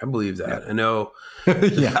 Okay, I believe that. Yeah. I know.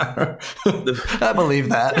 Yeah, I believe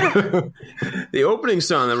that. The opening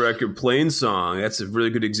song on the record, Plain Song, that's a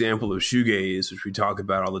really good example of shoegaze, which we talk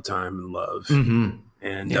about all the time and love. Mm-hmm.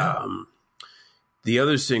 And the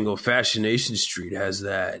other single, Fascination Street, has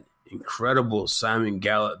that incredible Simon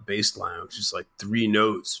Gallup bass line, which is like 3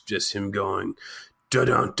 notes, just him going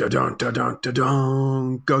da-dun, da-dun, da-dun,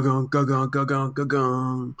 da-dun, ga-gun, ga-gun, ga-gun,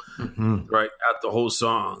 ga-gun, right out the whole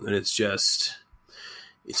song. And it's just...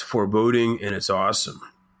 it's foreboding and it's awesome.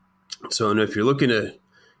 So, and if you're looking to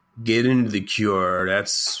get into the Cure,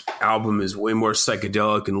 that's album is way more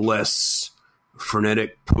psychedelic and less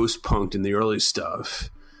frenetic post-punk than the early stuff.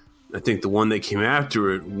 I think the one that came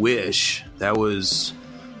after it, Wish, that was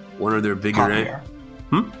one of their bigger...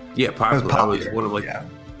 Yeah, Popular. That was one of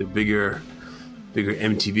the bigger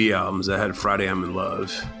MTV albums that had Friday I'm in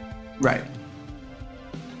Love. Right.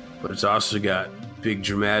 But it's also got big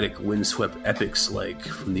dramatic windswept epics like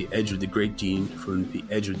From the Edge of the Great Dean, From the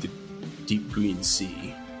Edge of the Deep Green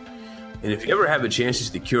Sea. And if you ever have a chance to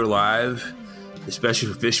see the Cure live,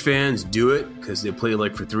 especially for Phish fans, do it, because they play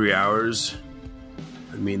like for 3 hours.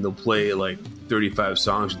 I mean, they'll play like 35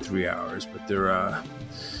 songs in 3 hours, but they're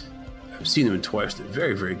I've seen them twice. They're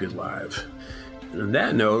very, very good live. And on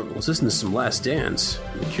that note, let's listen to some Last Dance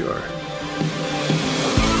from the Cure.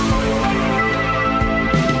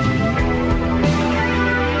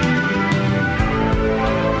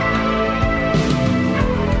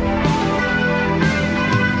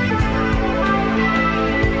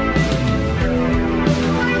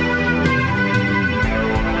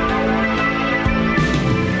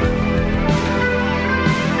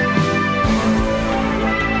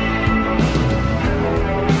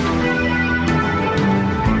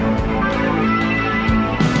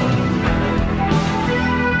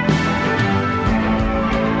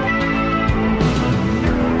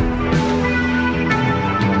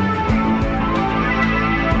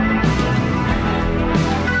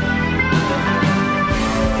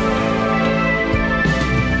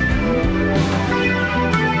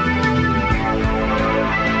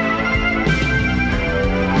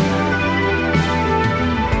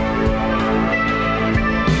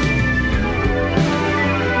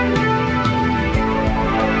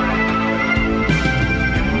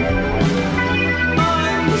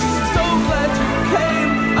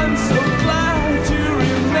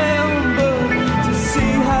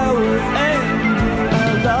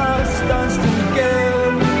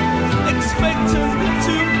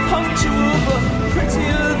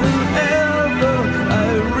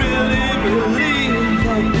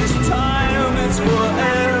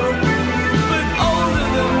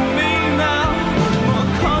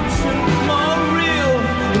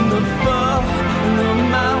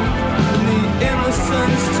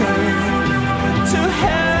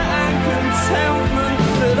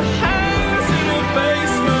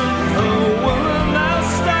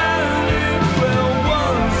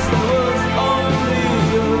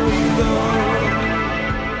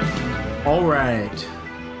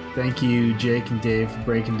 Thank you, Jake and Dave, for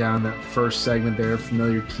breaking down that first segment there.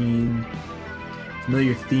 Familiar themes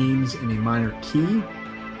in a minor key.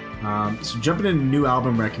 So jumping into new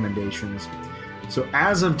album recommendations. So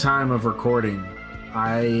as of time of recording,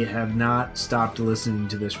 I have not stopped listening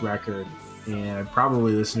to this record, and I've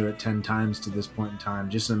probably listened to it 10 times to this point in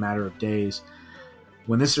time, just in a matter of days.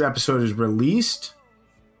 When this episode is released,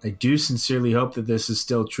 I do sincerely hope that this is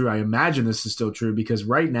still true. I imagine this is still true because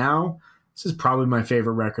right now, this is probably my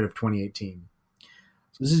favorite record of 2018.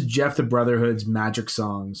 So this is Jeff the Brotherhood's Magic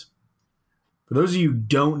Songs. For those of you who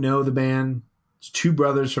don't know the band, it's two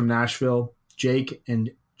brothers from Nashville, Jake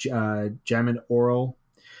and Jamid Oral.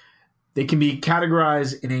 They can be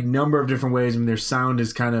categorized in a number of different ways. I mean, their sound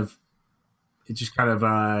is defies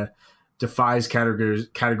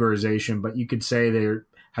categorization, but you could say they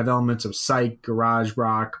have elements of psych, garage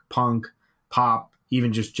rock, punk, pop,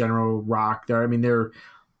 even just general rock. They're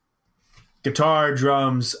guitar,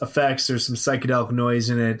 drums, effects. There's some psychedelic noise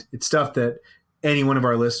in it. It's stuff that any one of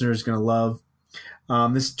our listeners is going to love.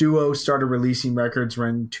 This duo started releasing records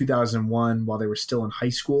around 2001 while they were still in high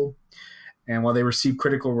school. And while they received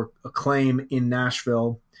critical acclaim in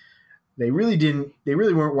Nashville, they really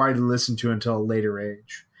weren't widely listened to until a later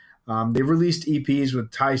age. They released EPs with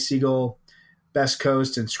Ty Segall, Best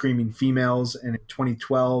Coast, and Screaming Females. And in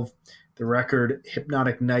 2012, the record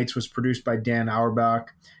Hypnotic Nights was produced by Dan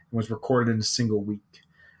Auerbach and was recorded in a single week.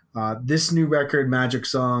 This new record, Magic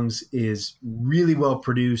Songs, is really well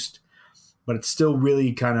produced, but it's still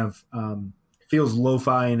really kind of feels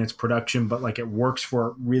lo-fi in its production, but like it works for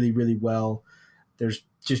it really, really well. There's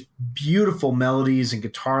just beautiful melodies and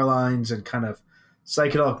guitar lines and kind of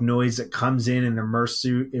psychedelic noise that comes in and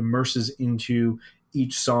immerses into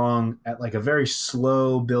each song at like a very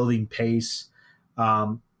slow building pace.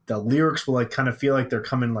 The lyrics will like kind of feel like they're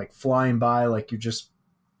coming like flying by, like you're just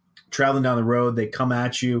traveling down the road. They come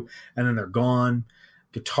at you and then they're gone.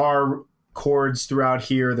 Guitar chords throughout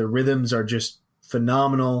here. The rhythms are just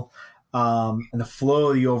phenomenal. And the flow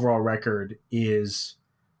of the overall record is,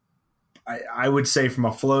 I would say from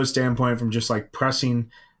a flow standpoint, from just like pressing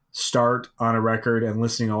start on a record and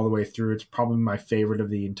listening all the way through, it's probably my favorite of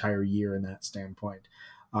the entire year in that standpoint.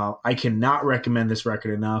 I cannot recommend this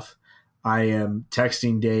record enough. I am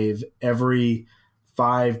texting Dave every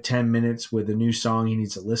 5-10 minutes with a new song he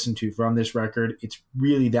needs to listen to from this record. It's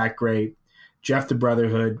really that great. Jeff the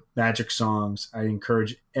Brotherhood, Magic Songs. I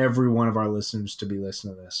encourage every one of our listeners to be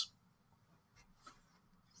listening to this.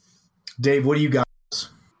 Dave, what do you got?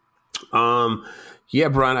 Yeah,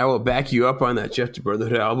 Brian, I will back you up on that Jeff the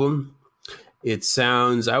Brotherhood album.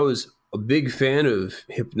 I was a big fan of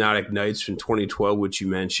Hypnotic Nights from 2012, which you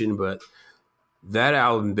mentioned, but that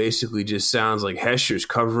album basically just sounds like Hesher's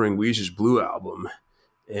covering Weezer's Blue Album.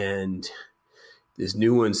 And this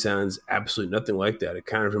new one sounds absolutely nothing like that. It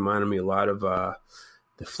kind of reminded me a lot of the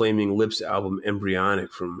Flaming Lips album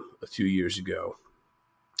Embryonic from a few years ago.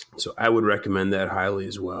 So I would recommend that highly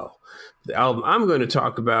as well. The album I'm going to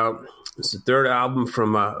talk about is the third album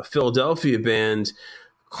from a Philadelphia band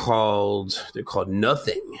called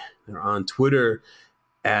Nothing. They're on Twitter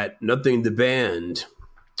at Nothing the Band.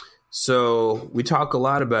 So we talk a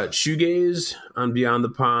lot about shoegaze on Beyond the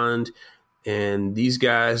Pond, and these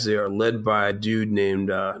guys, they are led by a dude named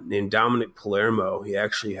Dominic Palermo. He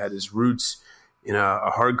actually had his roots in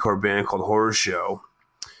a hardcore band called Horror Show.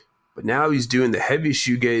 But now he's doing the heavy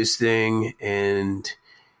shoegaze thing, and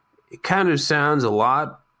it kind of sounds a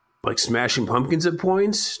lot like Smashing Pumpkins at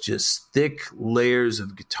points, just thick layers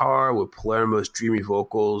of guitar with Palermo's dreamy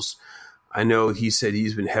vocals. I know he said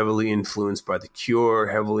he's been heavily influenced by The Cure,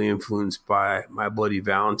 heavily influenced by My Bloody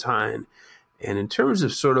Valentine. And in terms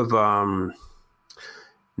of sort of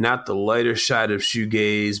not the lighter side of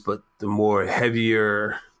shoegaze, but the more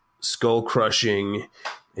heavier, skull-crushing,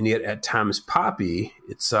 and yet at times poppy,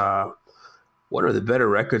 it's one of the better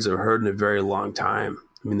records I've heard in a very long time.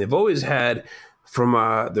 I mean, they've always had, from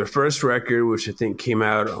their first record, which I think came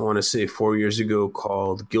out, I want to say 4 years ago,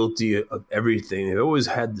 called Guilty of Everything, they've always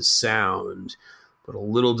had the sound, but a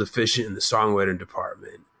little deficient in the songwriting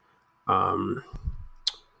department.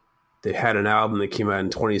 They had an album that came out in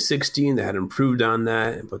 2016 that had improved on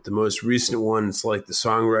that, but the most recent one, it's like the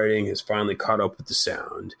songwriting has finally caught up with the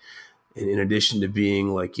sound. And in addition to being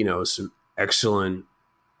like, some excellent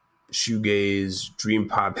shoegaze, dream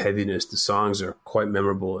pop heaviness, the songs are quite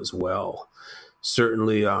memorable as well.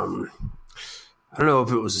 Certainly, I don't know if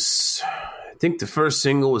it was, I think the first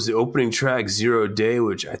single was the opening track, 0 Day,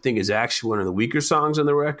 which I think is actually one of the weaker songs on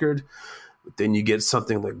the record. But then you get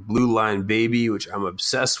something like Blue Line Baby, which I'm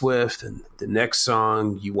obsessed with. And the next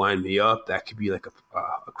song, You Wind Me Up, that could be like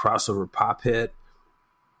a crossover pop hit.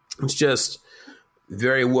 It's just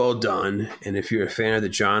very well done. And if you're a fan of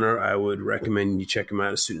the genre, I would recommend you check them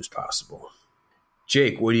out as soon as possible.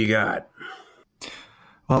 Jake, what do you got?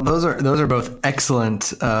 Well, those are both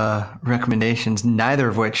excellent recommendations, neither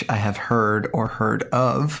of which I have heard or heard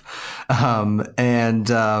of. I'm going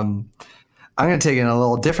to take it in a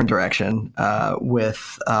little different direction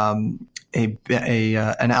with an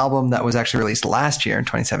album that was actually released last year in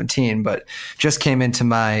 2017, but just came into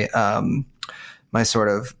my my sort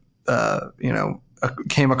of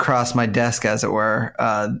came across my desk, as it were,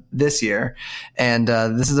 this year. And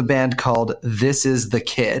this is a band called This Is the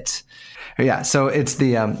Kit. Yeah, so it's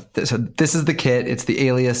so This Is the Kit. It's the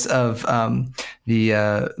alias of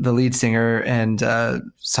the lead singer and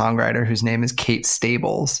songwriter whose name is Kate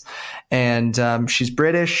Stables, and she's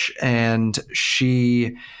British, and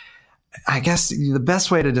I guess the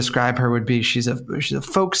best way to describe her would be she's a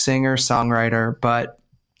folk singer songwriter, but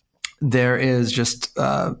there is just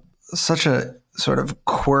such a sort of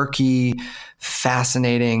quirky,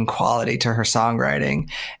 fascinating quality to her songwriting,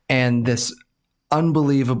 and this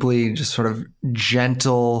unbelievably just sort of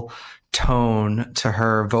gentle tone to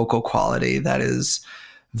her vocal quality that is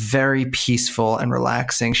very peaceful and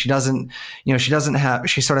relaxing. She sort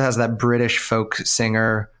of has that British folk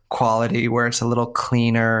singer quality where it's a little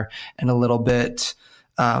cleaner and a little bit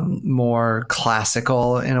more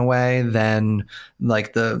classical in a way than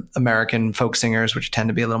like the American folk singers, which tend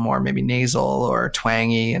to be a little more maybe nasal or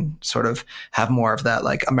twangy and sort of have more of that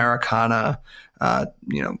like Americana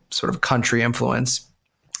sort of country influence.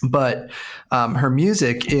 But her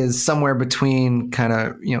music is somewhere between kind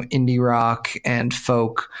of, indie rock and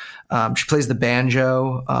folk. She plays the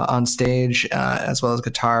banjo on stage as well as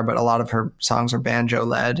guitar, but a lot of her songs are banjo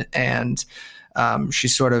led. And she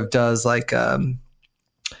sort of does like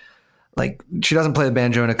she doesn't play the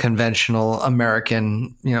banjo in a conventional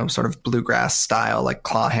American, sort of bluegrass style, like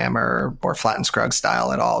clawhammer or Flatt and Scruggs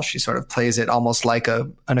style at all. She sort of plays it almost like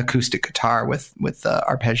an acoustic guitar with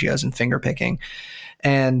arpeggios and finger picking.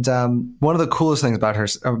 And one of the coolest things about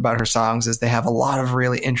her songs is they have a lot of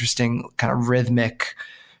really interesting kind of rhythmic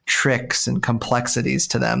tricks and complexities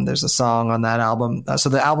to them. There's a song on that album. So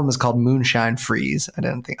the album is called Moonshine Freeze. I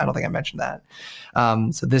don't think I mentioned that.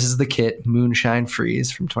 So This Is the Kit, Moonshine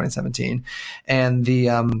Freeze from 2017. And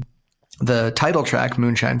the title track,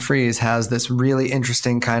 Moonshine Freeze, has this really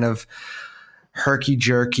interesting kind of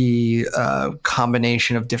herky-jerky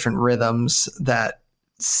combination of different rhythms that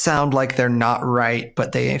sound like they're not right,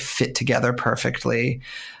 but they fit together perfectly.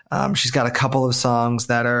 She's got a couple of songs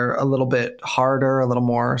that are a little bit harder, a little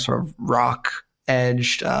more sort of rock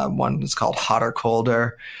edged. One is called Hotter,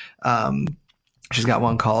 Colder. She's got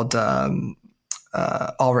one called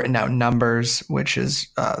All Written Out Numbers, which is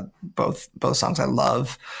both songs I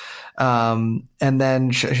love. And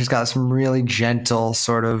then she's got some really gentle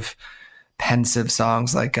sort of pensive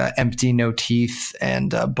songs like Empty, No Teeth and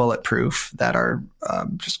Bulletproof that are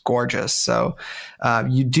just gorgeous. So I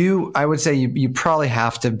would say you probably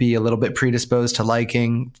have to be a little bit predisposed to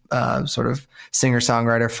liking sort of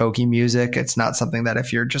singer-songwriter folky music. It's not something that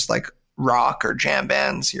if you're just like rock or jam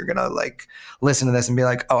bands, you're going to like listen to this and be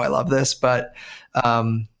like, oh, I love this. But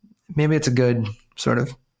maybe it's a good sort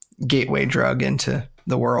of gateway drug into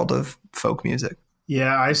the world of folk music.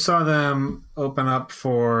 Yeah, I saw them open up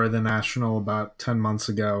for the National about 10 months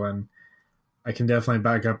ago, and I can definitely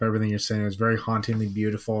back up everything you're saying. It was very hauntingly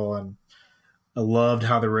beautiful, and I loved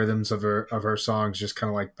how the rhythms of her songs just kind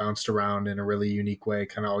of like bounced around in a really unique way,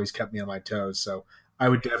 kind of always kept me on my toes. So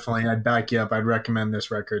I'd back you up. I'd recommend this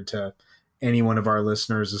record to any one of our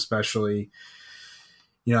listeners, especially,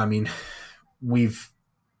 we've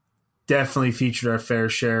definitely featured our fair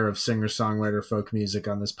share of singer-songwriter folk music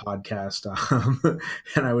on this podcast.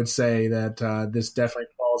 And I would say that this definitely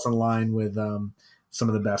falls in line with some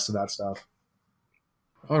of the best of that stuff.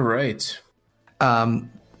 All right.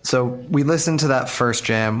 So we listened to that first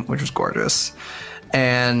jam, which was gorgeous.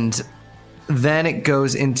 And then it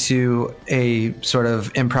goes into a sort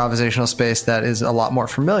of improvisational space that is a lot more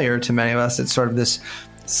familiar to many of us. It's sort of this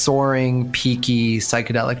soaring, peaky,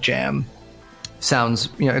 psychedelic jam. Sounds,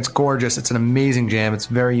 it's gorgeous. It's an amazing jam. It's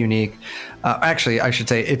very unique. Actually, I should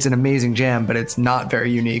say it's an amazing jam, but it's not very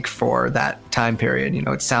unique for that time period.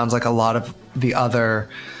 It sounds like a lot of the other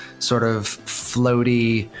sort of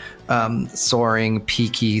floaty, soaring,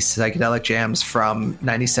 peaky psychedelic jams from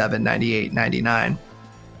 97, 98, 99.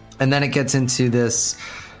 And then it gets into this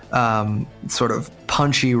sort of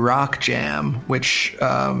punchy rock jam, which,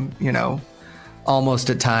 almost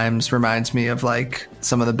at times reminds me of like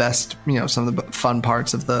some of the best, some of the fun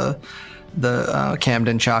parts of the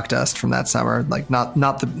Camden Chalk Dust from that summer. Like not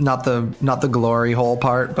the glory hole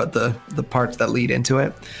part, but the parts that lead into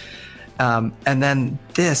it. And then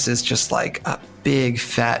this is just like a big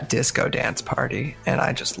fat disco dance party, and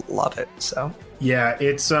I just love it. So yeah,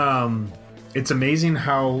 it's amazing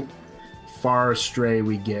how far astray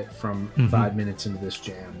we get from 5 minutes into this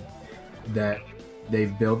jam, that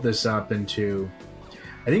they've built this up into.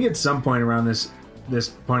 I think at some point around this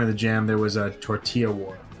point of the jam, there was a tortilla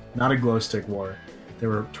war, not a glow stick war. There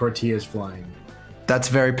were tortillas flying. That's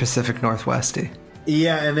very Pacific Northwesty.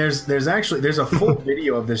 Yeah, and there's a full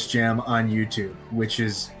video of this jam on YouTube, which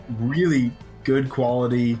is really good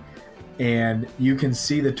quality, and you can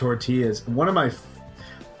see the tortillas. One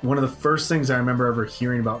of the first things I remember ever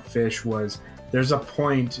hearing about Phish was there's a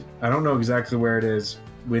point, I don't know exactly where it is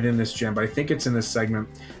within this jam, but I think it's in this segment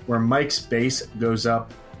where Mike's bass goes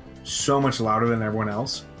up so much louder than everyone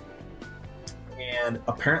else. And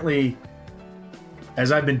apparently,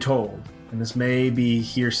 as I've been told, and this may be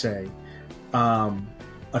hearsay,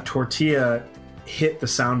 a tortilla hit the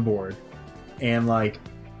soundboard and like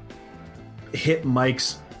hit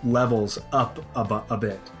Mike's levels up a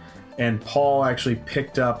bit. And Paul actually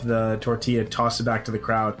picked up the tortilla, tossed it back to the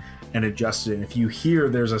crowd, and adjusted it. And if you hear,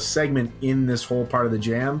 there's a segment in this whole part of the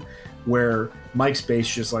jam where Mike's bass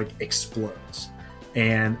just like explodes.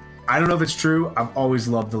 And I don't know if it's true. I've always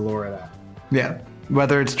loved the lore of that. Yeah,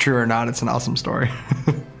 whether it's true or not, it's an awesome story.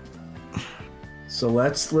 So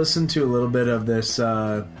let's listen to a little bit of this.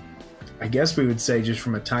 I guess we would say, just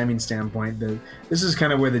from a timing standpoint, that this is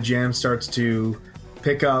kind of where the jam starts to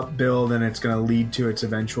pick up, build, and it's going to lead to its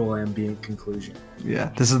eventual ambient conclusion.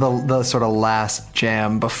 Yeah, this is the sort of last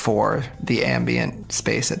jam before the ambient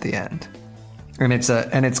space at the end, and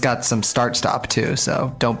it's got some start stop too.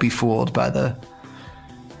 So don't be fooled by the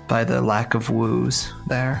lack of woos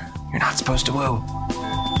there. You're not supposed to woo.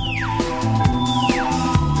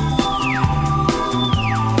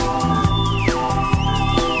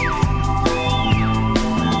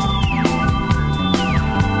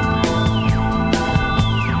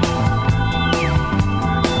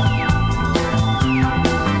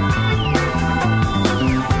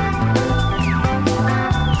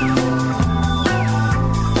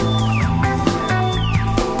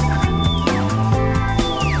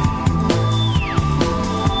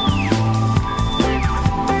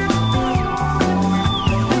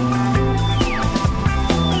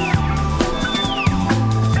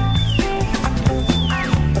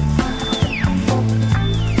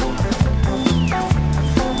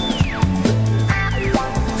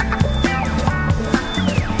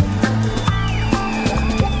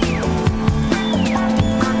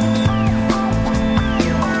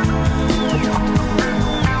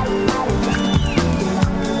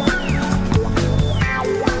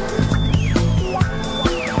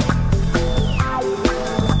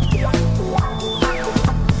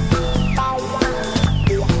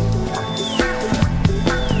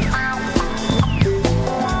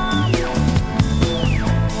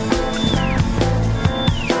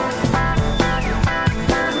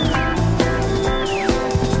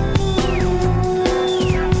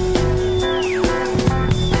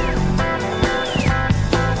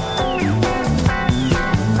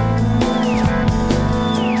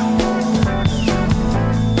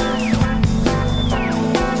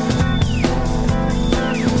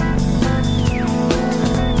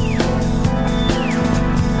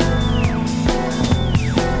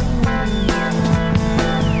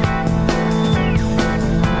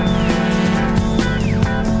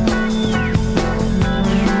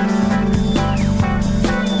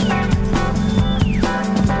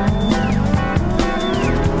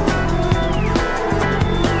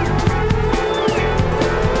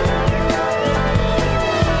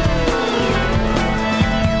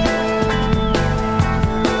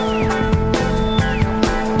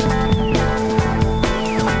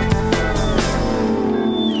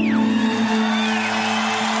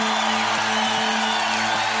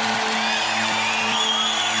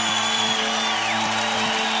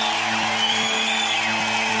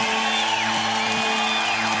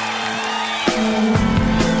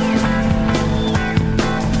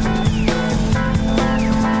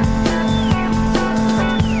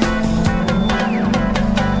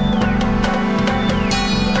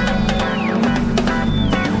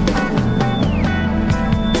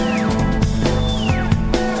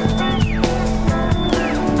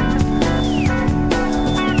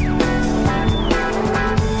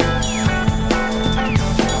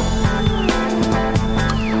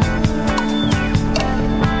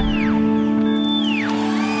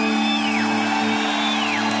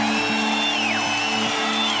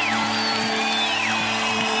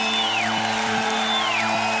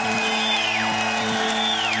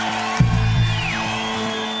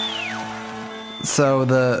 So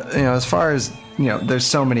as far as, there's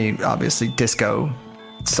so many obviously disco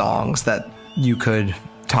songs that you could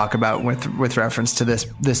talk about with reference to this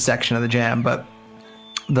section of the jam, but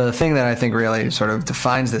the thing that I think really sort of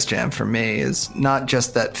defines this jam for me is not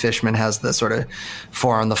just that Fishman has the sort of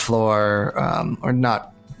four on the floor, or not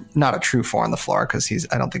a true four on the floor, because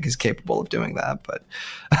I don't think he's capable of doing that, but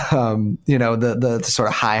the sort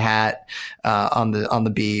of hi-hat on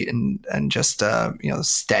the beat and just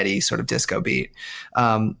steady sort of disco beat.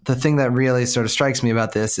 The thing that really sort of strikes me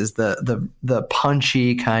about this is the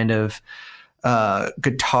punchy kind of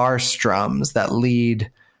guitar strums that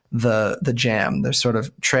lead the jam. There's sort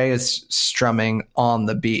of Trey is strumming on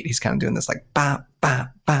the beat. He's kind of doing this like ba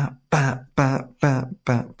ba ba ba ba ba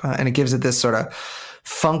ba ba, and it gives it this sort of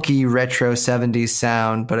funky retro 70s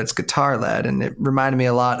sound, but it's guitar led, and it reminded me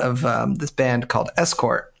a lot of this band called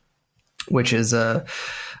Escort, which is a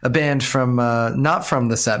band from not from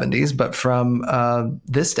the 70s, but from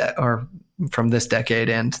from this decade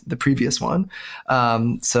and the previous one.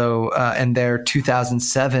 And their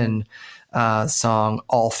 2007 song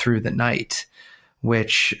All Through the Night,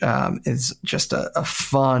 which is just a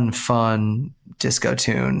fun disco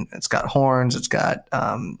tune. It's got horns, it's got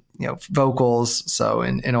vocals, so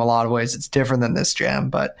in a lot of ways it's different than this jam,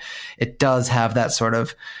 but it does have that sort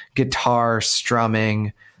of guitar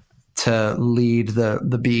strumming to lead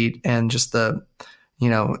the beat, and just the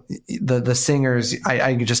singers,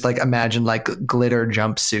 I just like imagine like glitter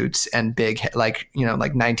jumpsuits and big, like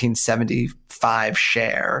 1975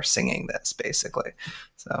 Cher singing this basically.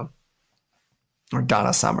 So, or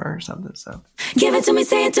Donna Summer or something. So Give it to me,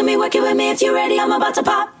 say it to me, work it with me. If you're ready, I'm about to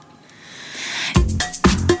pop.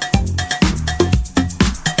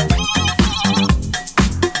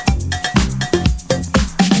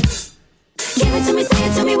 Give it to me, say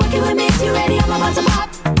it to me, work it with me. If you're ready, I'm about to pop.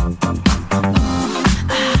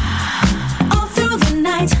 All through the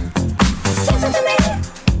night, say it to me,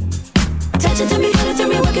 touch it to me, feel it to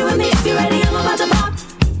me, work it with me. If you're ready, I'm about to pop.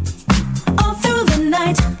 All through the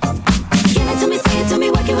night, give it to me, say it to me,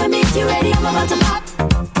 work it with me. If you're ready, I'm about to pop.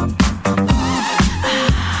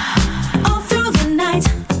 All through the night,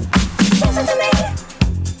 say it to me,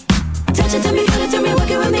 touch it to me, feel it to me, work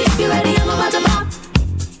it with me. If you're ready, I'm about to pop.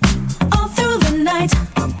 All through the night.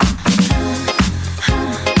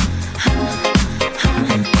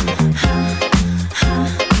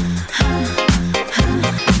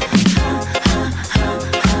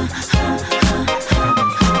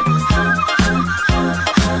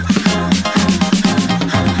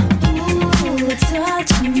 Ooh,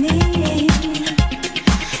 touch me,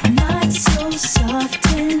 not so soft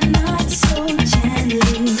and not so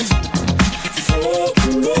gently. Freak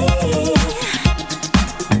me,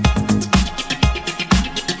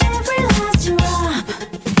 every last drop.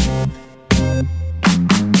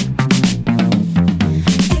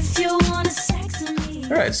 If you wanna sex me,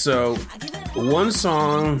 All right, so one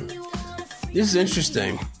song. This is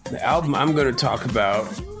interesting. The album I'm going to talk about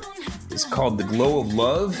is called The Glow of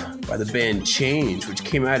Love by the band Change, which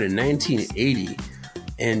came out in 1980.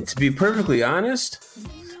 And to be perfectly honest,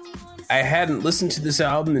 I hadn't listened to this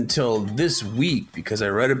album until this week because I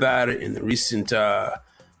read about it in the recent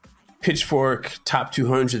Pitchfork Top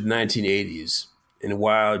 200 1980s. And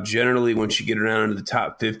while generally once you get around into the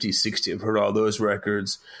top 50, 60, I've heard all those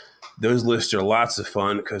records, those lists are lots of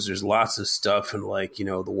fun because there's lots of stuff in the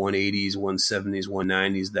 180s, 170s,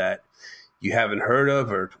 190s that you haven't heard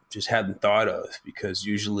of or just hadn't thought of, because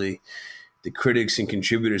usually the critics and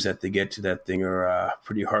contributors that they get to that thing are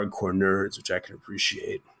pretty hardcore nerds, which I can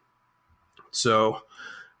appreciate. So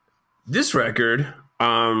this record,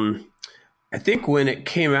 I think when it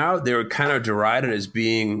came out, they were kind of derided as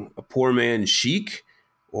being a poor man's Chic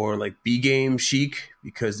or like B-game Chic,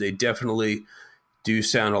 because they definitely do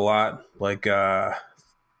sound a lot like the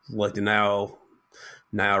Nile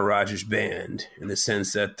Rodgers Band, in the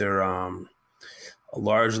sense that they're a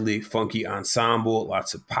largely funky ensemble,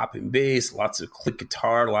 lots of popping bass, lots of click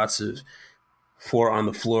guitar, lots of four on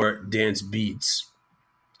the floor dance beats.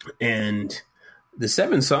 And the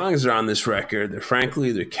 7 songs are on this record.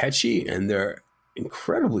 They're catchy and they're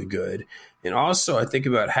incredibly good. And also, I think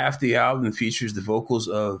about half the album features the vocals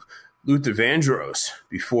of Luther Vandross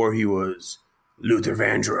before he was Luther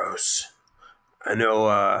Vandross. I know,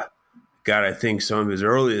 I think some of his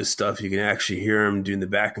earliest stuff, you can actually hear him doing the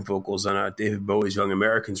backing vocals on David Bowie's Young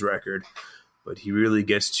Americans record, but he really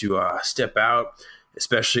gets to step out,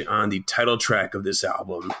 especially on the title track of this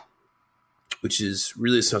album, which is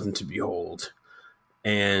really something to behold.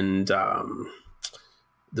 And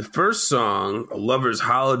the first song, A Lover's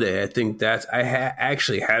Holiday, I think I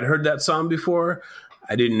actually had heard that song before.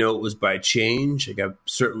 I didn't know it was by Change. Like, I've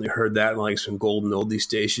certainly heard that in like some golden oldie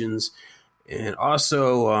stations. And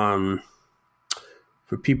also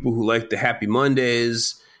for people who like the Happy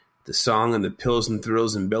Mondays, the song on the Pills and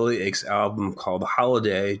Thrills and Bellyaches album called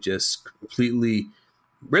Holiday just completely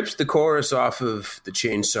rips the chorus off of the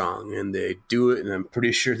Change song, and they do it, and I'm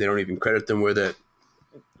pretty sure they don't even credit them with it,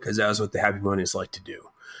 because that was what the Happy Mondays like to do.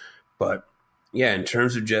 But yeah, in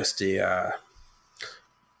terms of just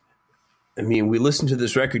we listened to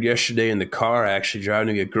this record yesterday in the car, actually driving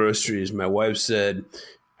to get groceries. My wife said,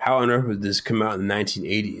 how on earth would this come out in the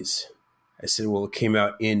 1980s? I said, well, it came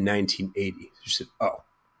out in 1980. She said, oh,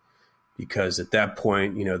 because at that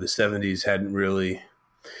point, the 70s hadn't really...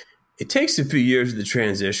 It takes a few years of the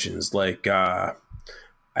transitions. Like, I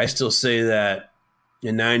still say that the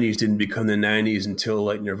 90s didn't become the 90s until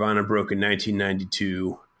like Nirvana broke in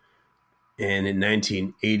 1992. And in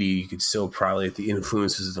 1980, you could still probably, the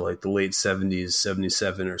influences of like the late 70s,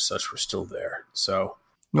 77 or such were still there. So,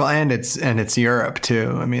 well, and it's Europe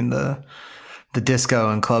too. I mean, the disco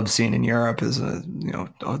and club scene in Europe is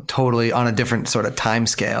totally on a different sort of time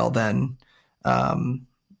scale than, right?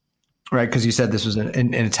 Because you said this was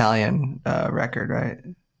an Italian record, right?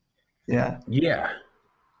 Yeah.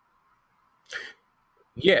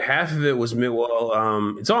 Yeah, half of it was made.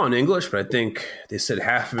 Well, it's all in English, but I think they said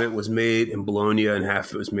half of it was made in Bologna and half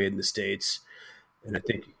of it was made in the States. And I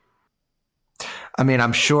think,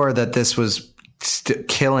 I'm sure that this was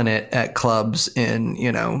killing it at clubs in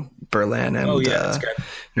Berlin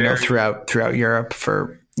and throughout Europe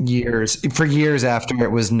for years after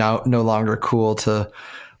it was no longer cool to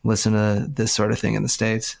listen to this sort of thing in the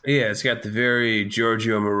States. Yeah, it's got the very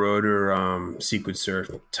Giorgio Moroder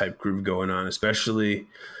sequencer type groove going on, especially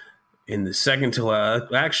in the second to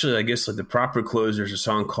last. Actually, I guess like the proper closer is a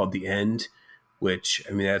song called The End, which,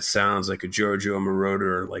 that sounds like a Giorgio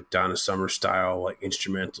Moroder, like Donna Summer style, like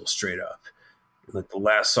instrumental straight up. Like the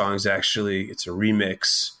last song is actually, it's a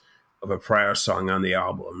remix of a prior song on the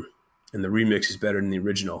album. And the remix is better than the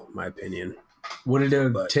original, in my opinion. Would it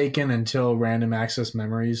have taken until Random Access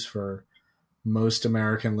Memories for most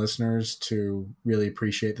American listeners to really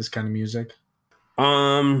appreciate this kind of music?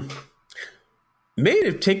 May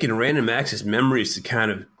have taken Random Access Memories to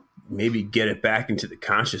kind of maybe get it back into the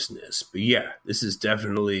consciousness. But yeah, this is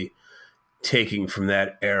definitely taking from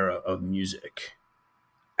that era of music.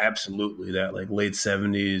 Absolutely, that like late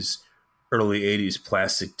 70s, early 80s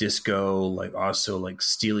plastic disco, like also like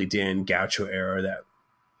Steely Dan Gaucho era that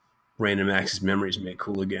Random Access Memories made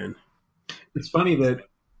cool again. It's funny that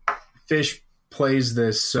Fish plays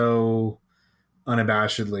this so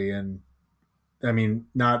unabashedly, and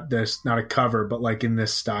not a cover, but like in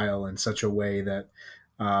this style in such a way that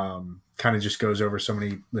kind of just goes over so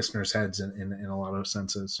many listeners' heads in a lot of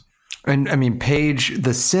senses. And Page, the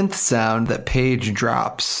synth sound that Page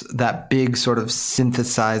drops, that big sort of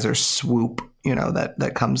synthesizer swoop,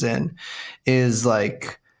 that comes in, is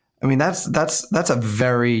like, that's a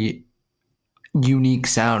very unique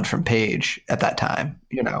sound from Page at that time,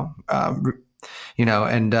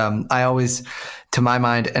 and I always, to my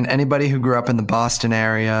mind, and anybody who grew up in the Boston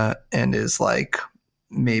area and is like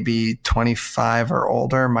maybe 25 or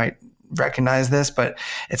older might recognize this, but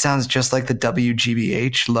it sounds just like the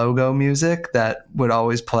WGBH logo music that would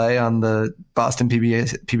always play on the Boston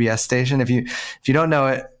PBS station. If you don't know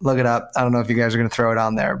it, look it up. I don't know if you guys are going to throw it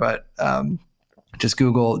on there, but just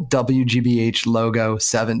Google WGBH logo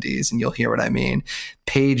 70s and you'll hear what I mean.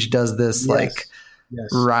 Page does this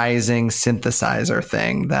rising synthesizer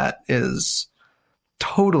thing that is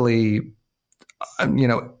totally,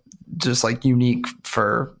 just like unique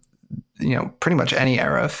for, pretty much any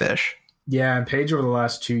era of Fish. Yeah, and Page over the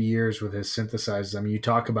last 2 years with his synthesizers, you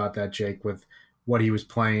talk about that, Jake, with what he was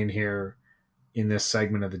playing here in this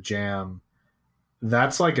segment of the jam.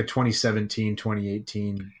 That's like a 2017,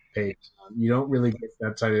 2018 Page. You don't really get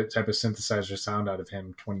that type of synthesizer sound out of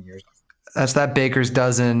him 20 years ago. That's that Baker's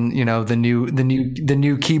Dozen, the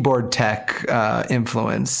new keyboard tech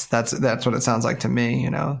influence. That's what it sounds like to me,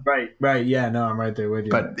 Right. Yeah, no, I'm right there with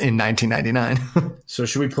you. But in 1999. So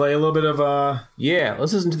should we play a little bit of yeah,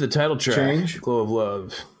 let's listen to the title track, Change? Glow of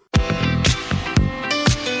Love.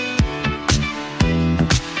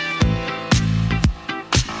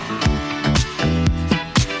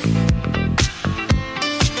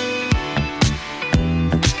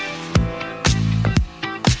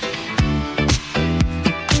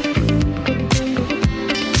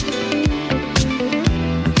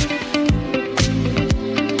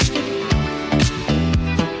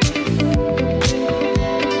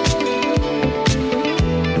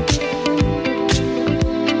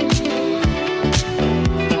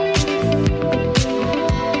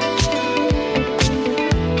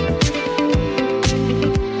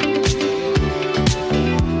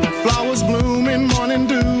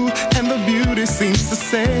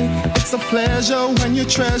 pleasure when you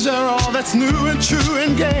treasure all that's new and true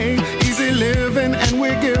and gay. Easy living and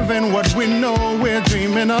we're giving what we know we're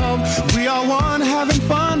dreaming of. We are one having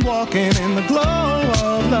fun walking in the glow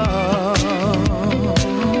of love.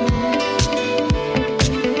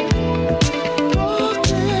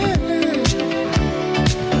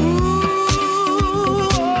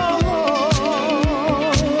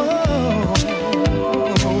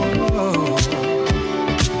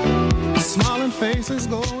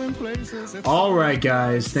 All right,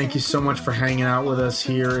 guys. Thank you so much for hanging out with us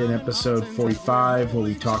here in episode 45, where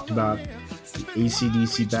we talked about the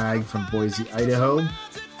AC/DC bag from Boise, Idaho.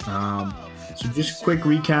 So just a quick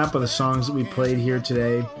recap of the songs that we played here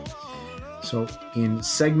today. So in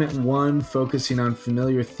segment 1, focusing on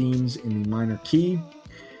familiar themes in the minor key,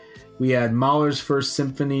 we had Mahler's First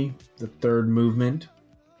Symphony, the third movement,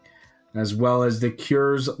 as well as The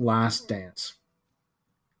Cure's Last Dance.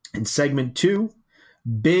 In segment 2,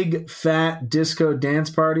 Big Fat Disco Dance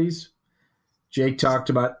Parties. Jake talked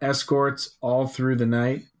about Escorts All Through the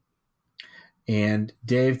Night. And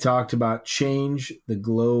Dave talked about Change, the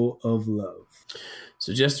Glow of Love.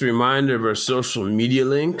 So just a reminder of our social media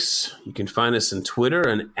links. You can find us on Twitter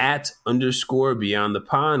and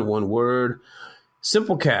 @_BeyondThePond, one word.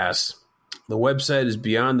 Simplecast. The website is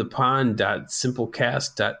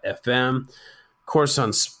beyondthepond.simplecast.fm. Of course,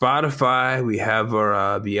 on Spotify, we have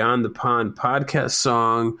our Beyond the Pond podcast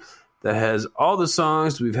song that has all the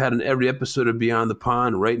songs we've had in every episode of Beyond the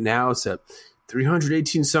Pond. Right now, it's at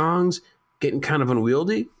 318 songs, getting kind of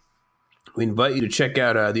unwieldy. We invite you to check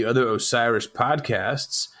out the other Osiris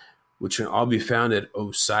podcasts, which can all be found at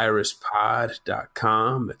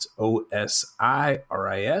osirispod.com. That's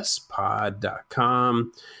OSIRIS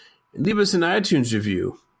pod.com. And leave us an iTunes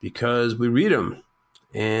review because we read them.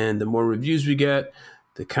 And the more reviews we get,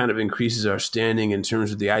 that kind of increases our standing in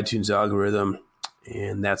terms of the iTunes algorithm.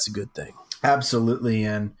 And that's a good thing. Absolutely.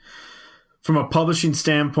 And from a publishing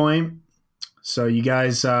standpoint, so you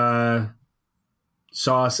guys saw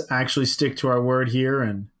us actually stick to our word here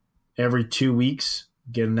and every 2 weeks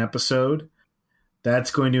get an episode.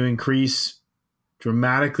 That's going to increase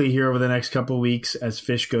dramatically here over the next couple of weeks as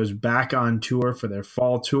Phish goes back on tour for their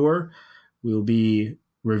fall tour. We'll be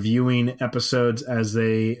reviewing episodes as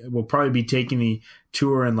they will probably be taking the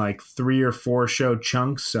tour in like 3 or 4 show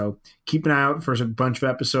chunks. So keep an eye out for a bunch of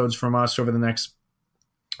episodes from us over the next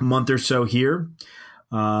month or so here.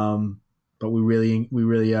 But we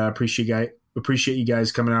really appreciate you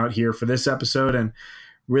guys coming out here for this episode, and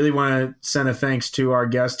really want to send a thanks to our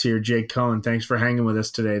guest here, Jake Cohen. Thanks for hanging with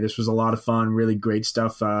us today. This was a lot of fun, really great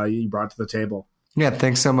stuff you brought to the table. Yeah,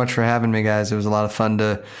 thanks so much for having me, guys. It was a lot of fun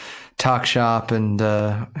to talk shop and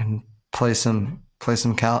play some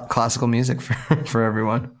classical music for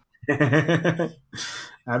everyone.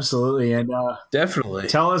 Absolutely, and definitely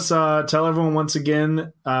tell everyone once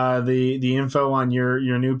again the info on your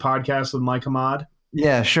new podcast with Mike Hamad.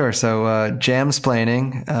 Yeah, sure. So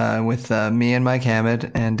Jamsplaining with me and Mike Hammond,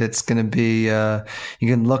 and it's going to be you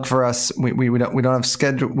can look for us. We don't have a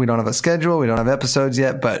schedule. We don't have episodes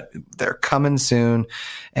yet, but they're coming soon.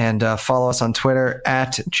 And follow us on Twitter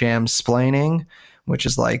 @Jamsplaining, which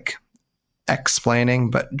is like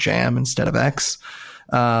explaining but jam instead of X.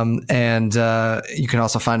 And you can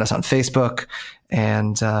also find us on Facebook,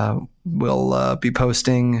 and we'll be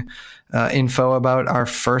posting info about our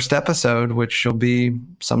first episode, which will be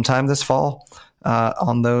sometime this fall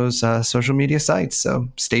on those social media sites. So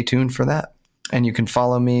stay tuned for that. And you can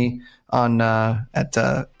follow me on at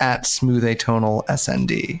 @SmoothAtonal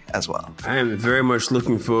SND as well. I am very much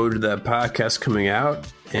looking forward to that podcast coming out.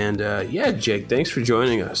 And yeah, Jake, thanks for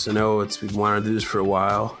joining us. I know we've wanted to do this for a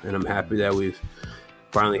while, and I'm happy that we've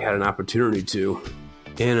finally had an opportunity to.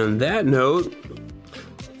 And on that note,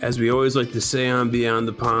 as we always like to say on Beyond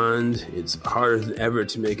the Pond, it's harder than ever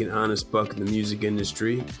to make an honest buck in the music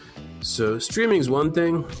industry. So streaming is one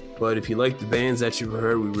thing, but if you like the bands that you've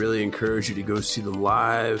heard, we really encourage you to go see them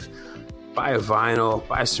live, buy a vinyl,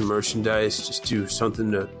 buy some merchandise, just do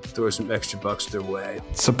something to throw some extra bucks their way.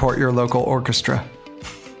 Support your local orchestra.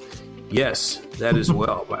 Yes, that as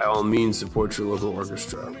well. By all means, support your local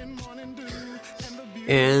orchestra.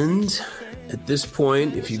 And at this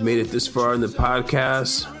point, if you've made it this far in the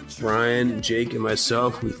podcast, Brian, Jake, and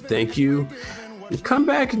myself, we thank you. And come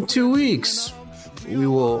back in 2 weeks. We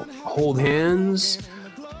will hold hands.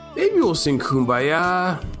 Maybe we'll sing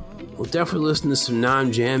Kumbaya. We'll definitely listen to some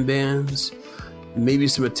non-jam bands. Maybe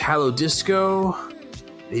some Italo disco.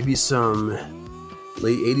 Maybe some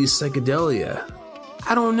late 80s psychedelia.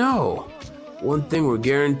 I don't know. One thing we're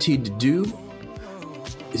guaranteed to do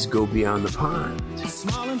is Go Beyond the Pond.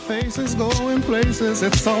 Smiling faces going places,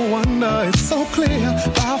 it's so wonder, it's so clear.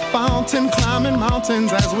 By a fountain, climbing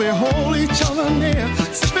mountains as we hold each other near.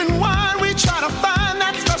 Sipping wine, we try to find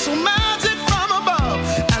that special magic from above.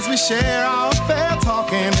 As we share our affair,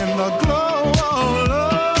 talking in the glow of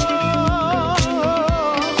love.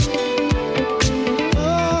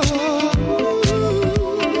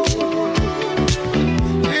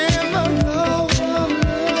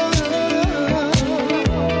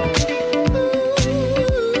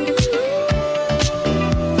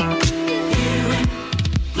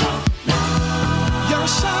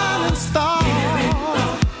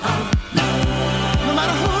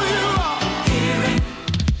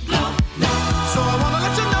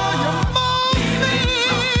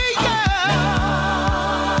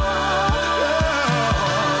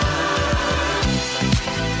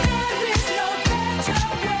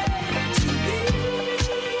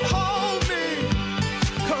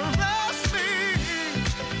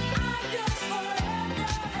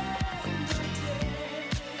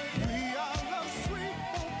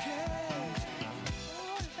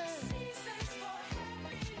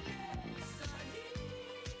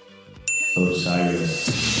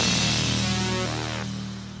 Osiris.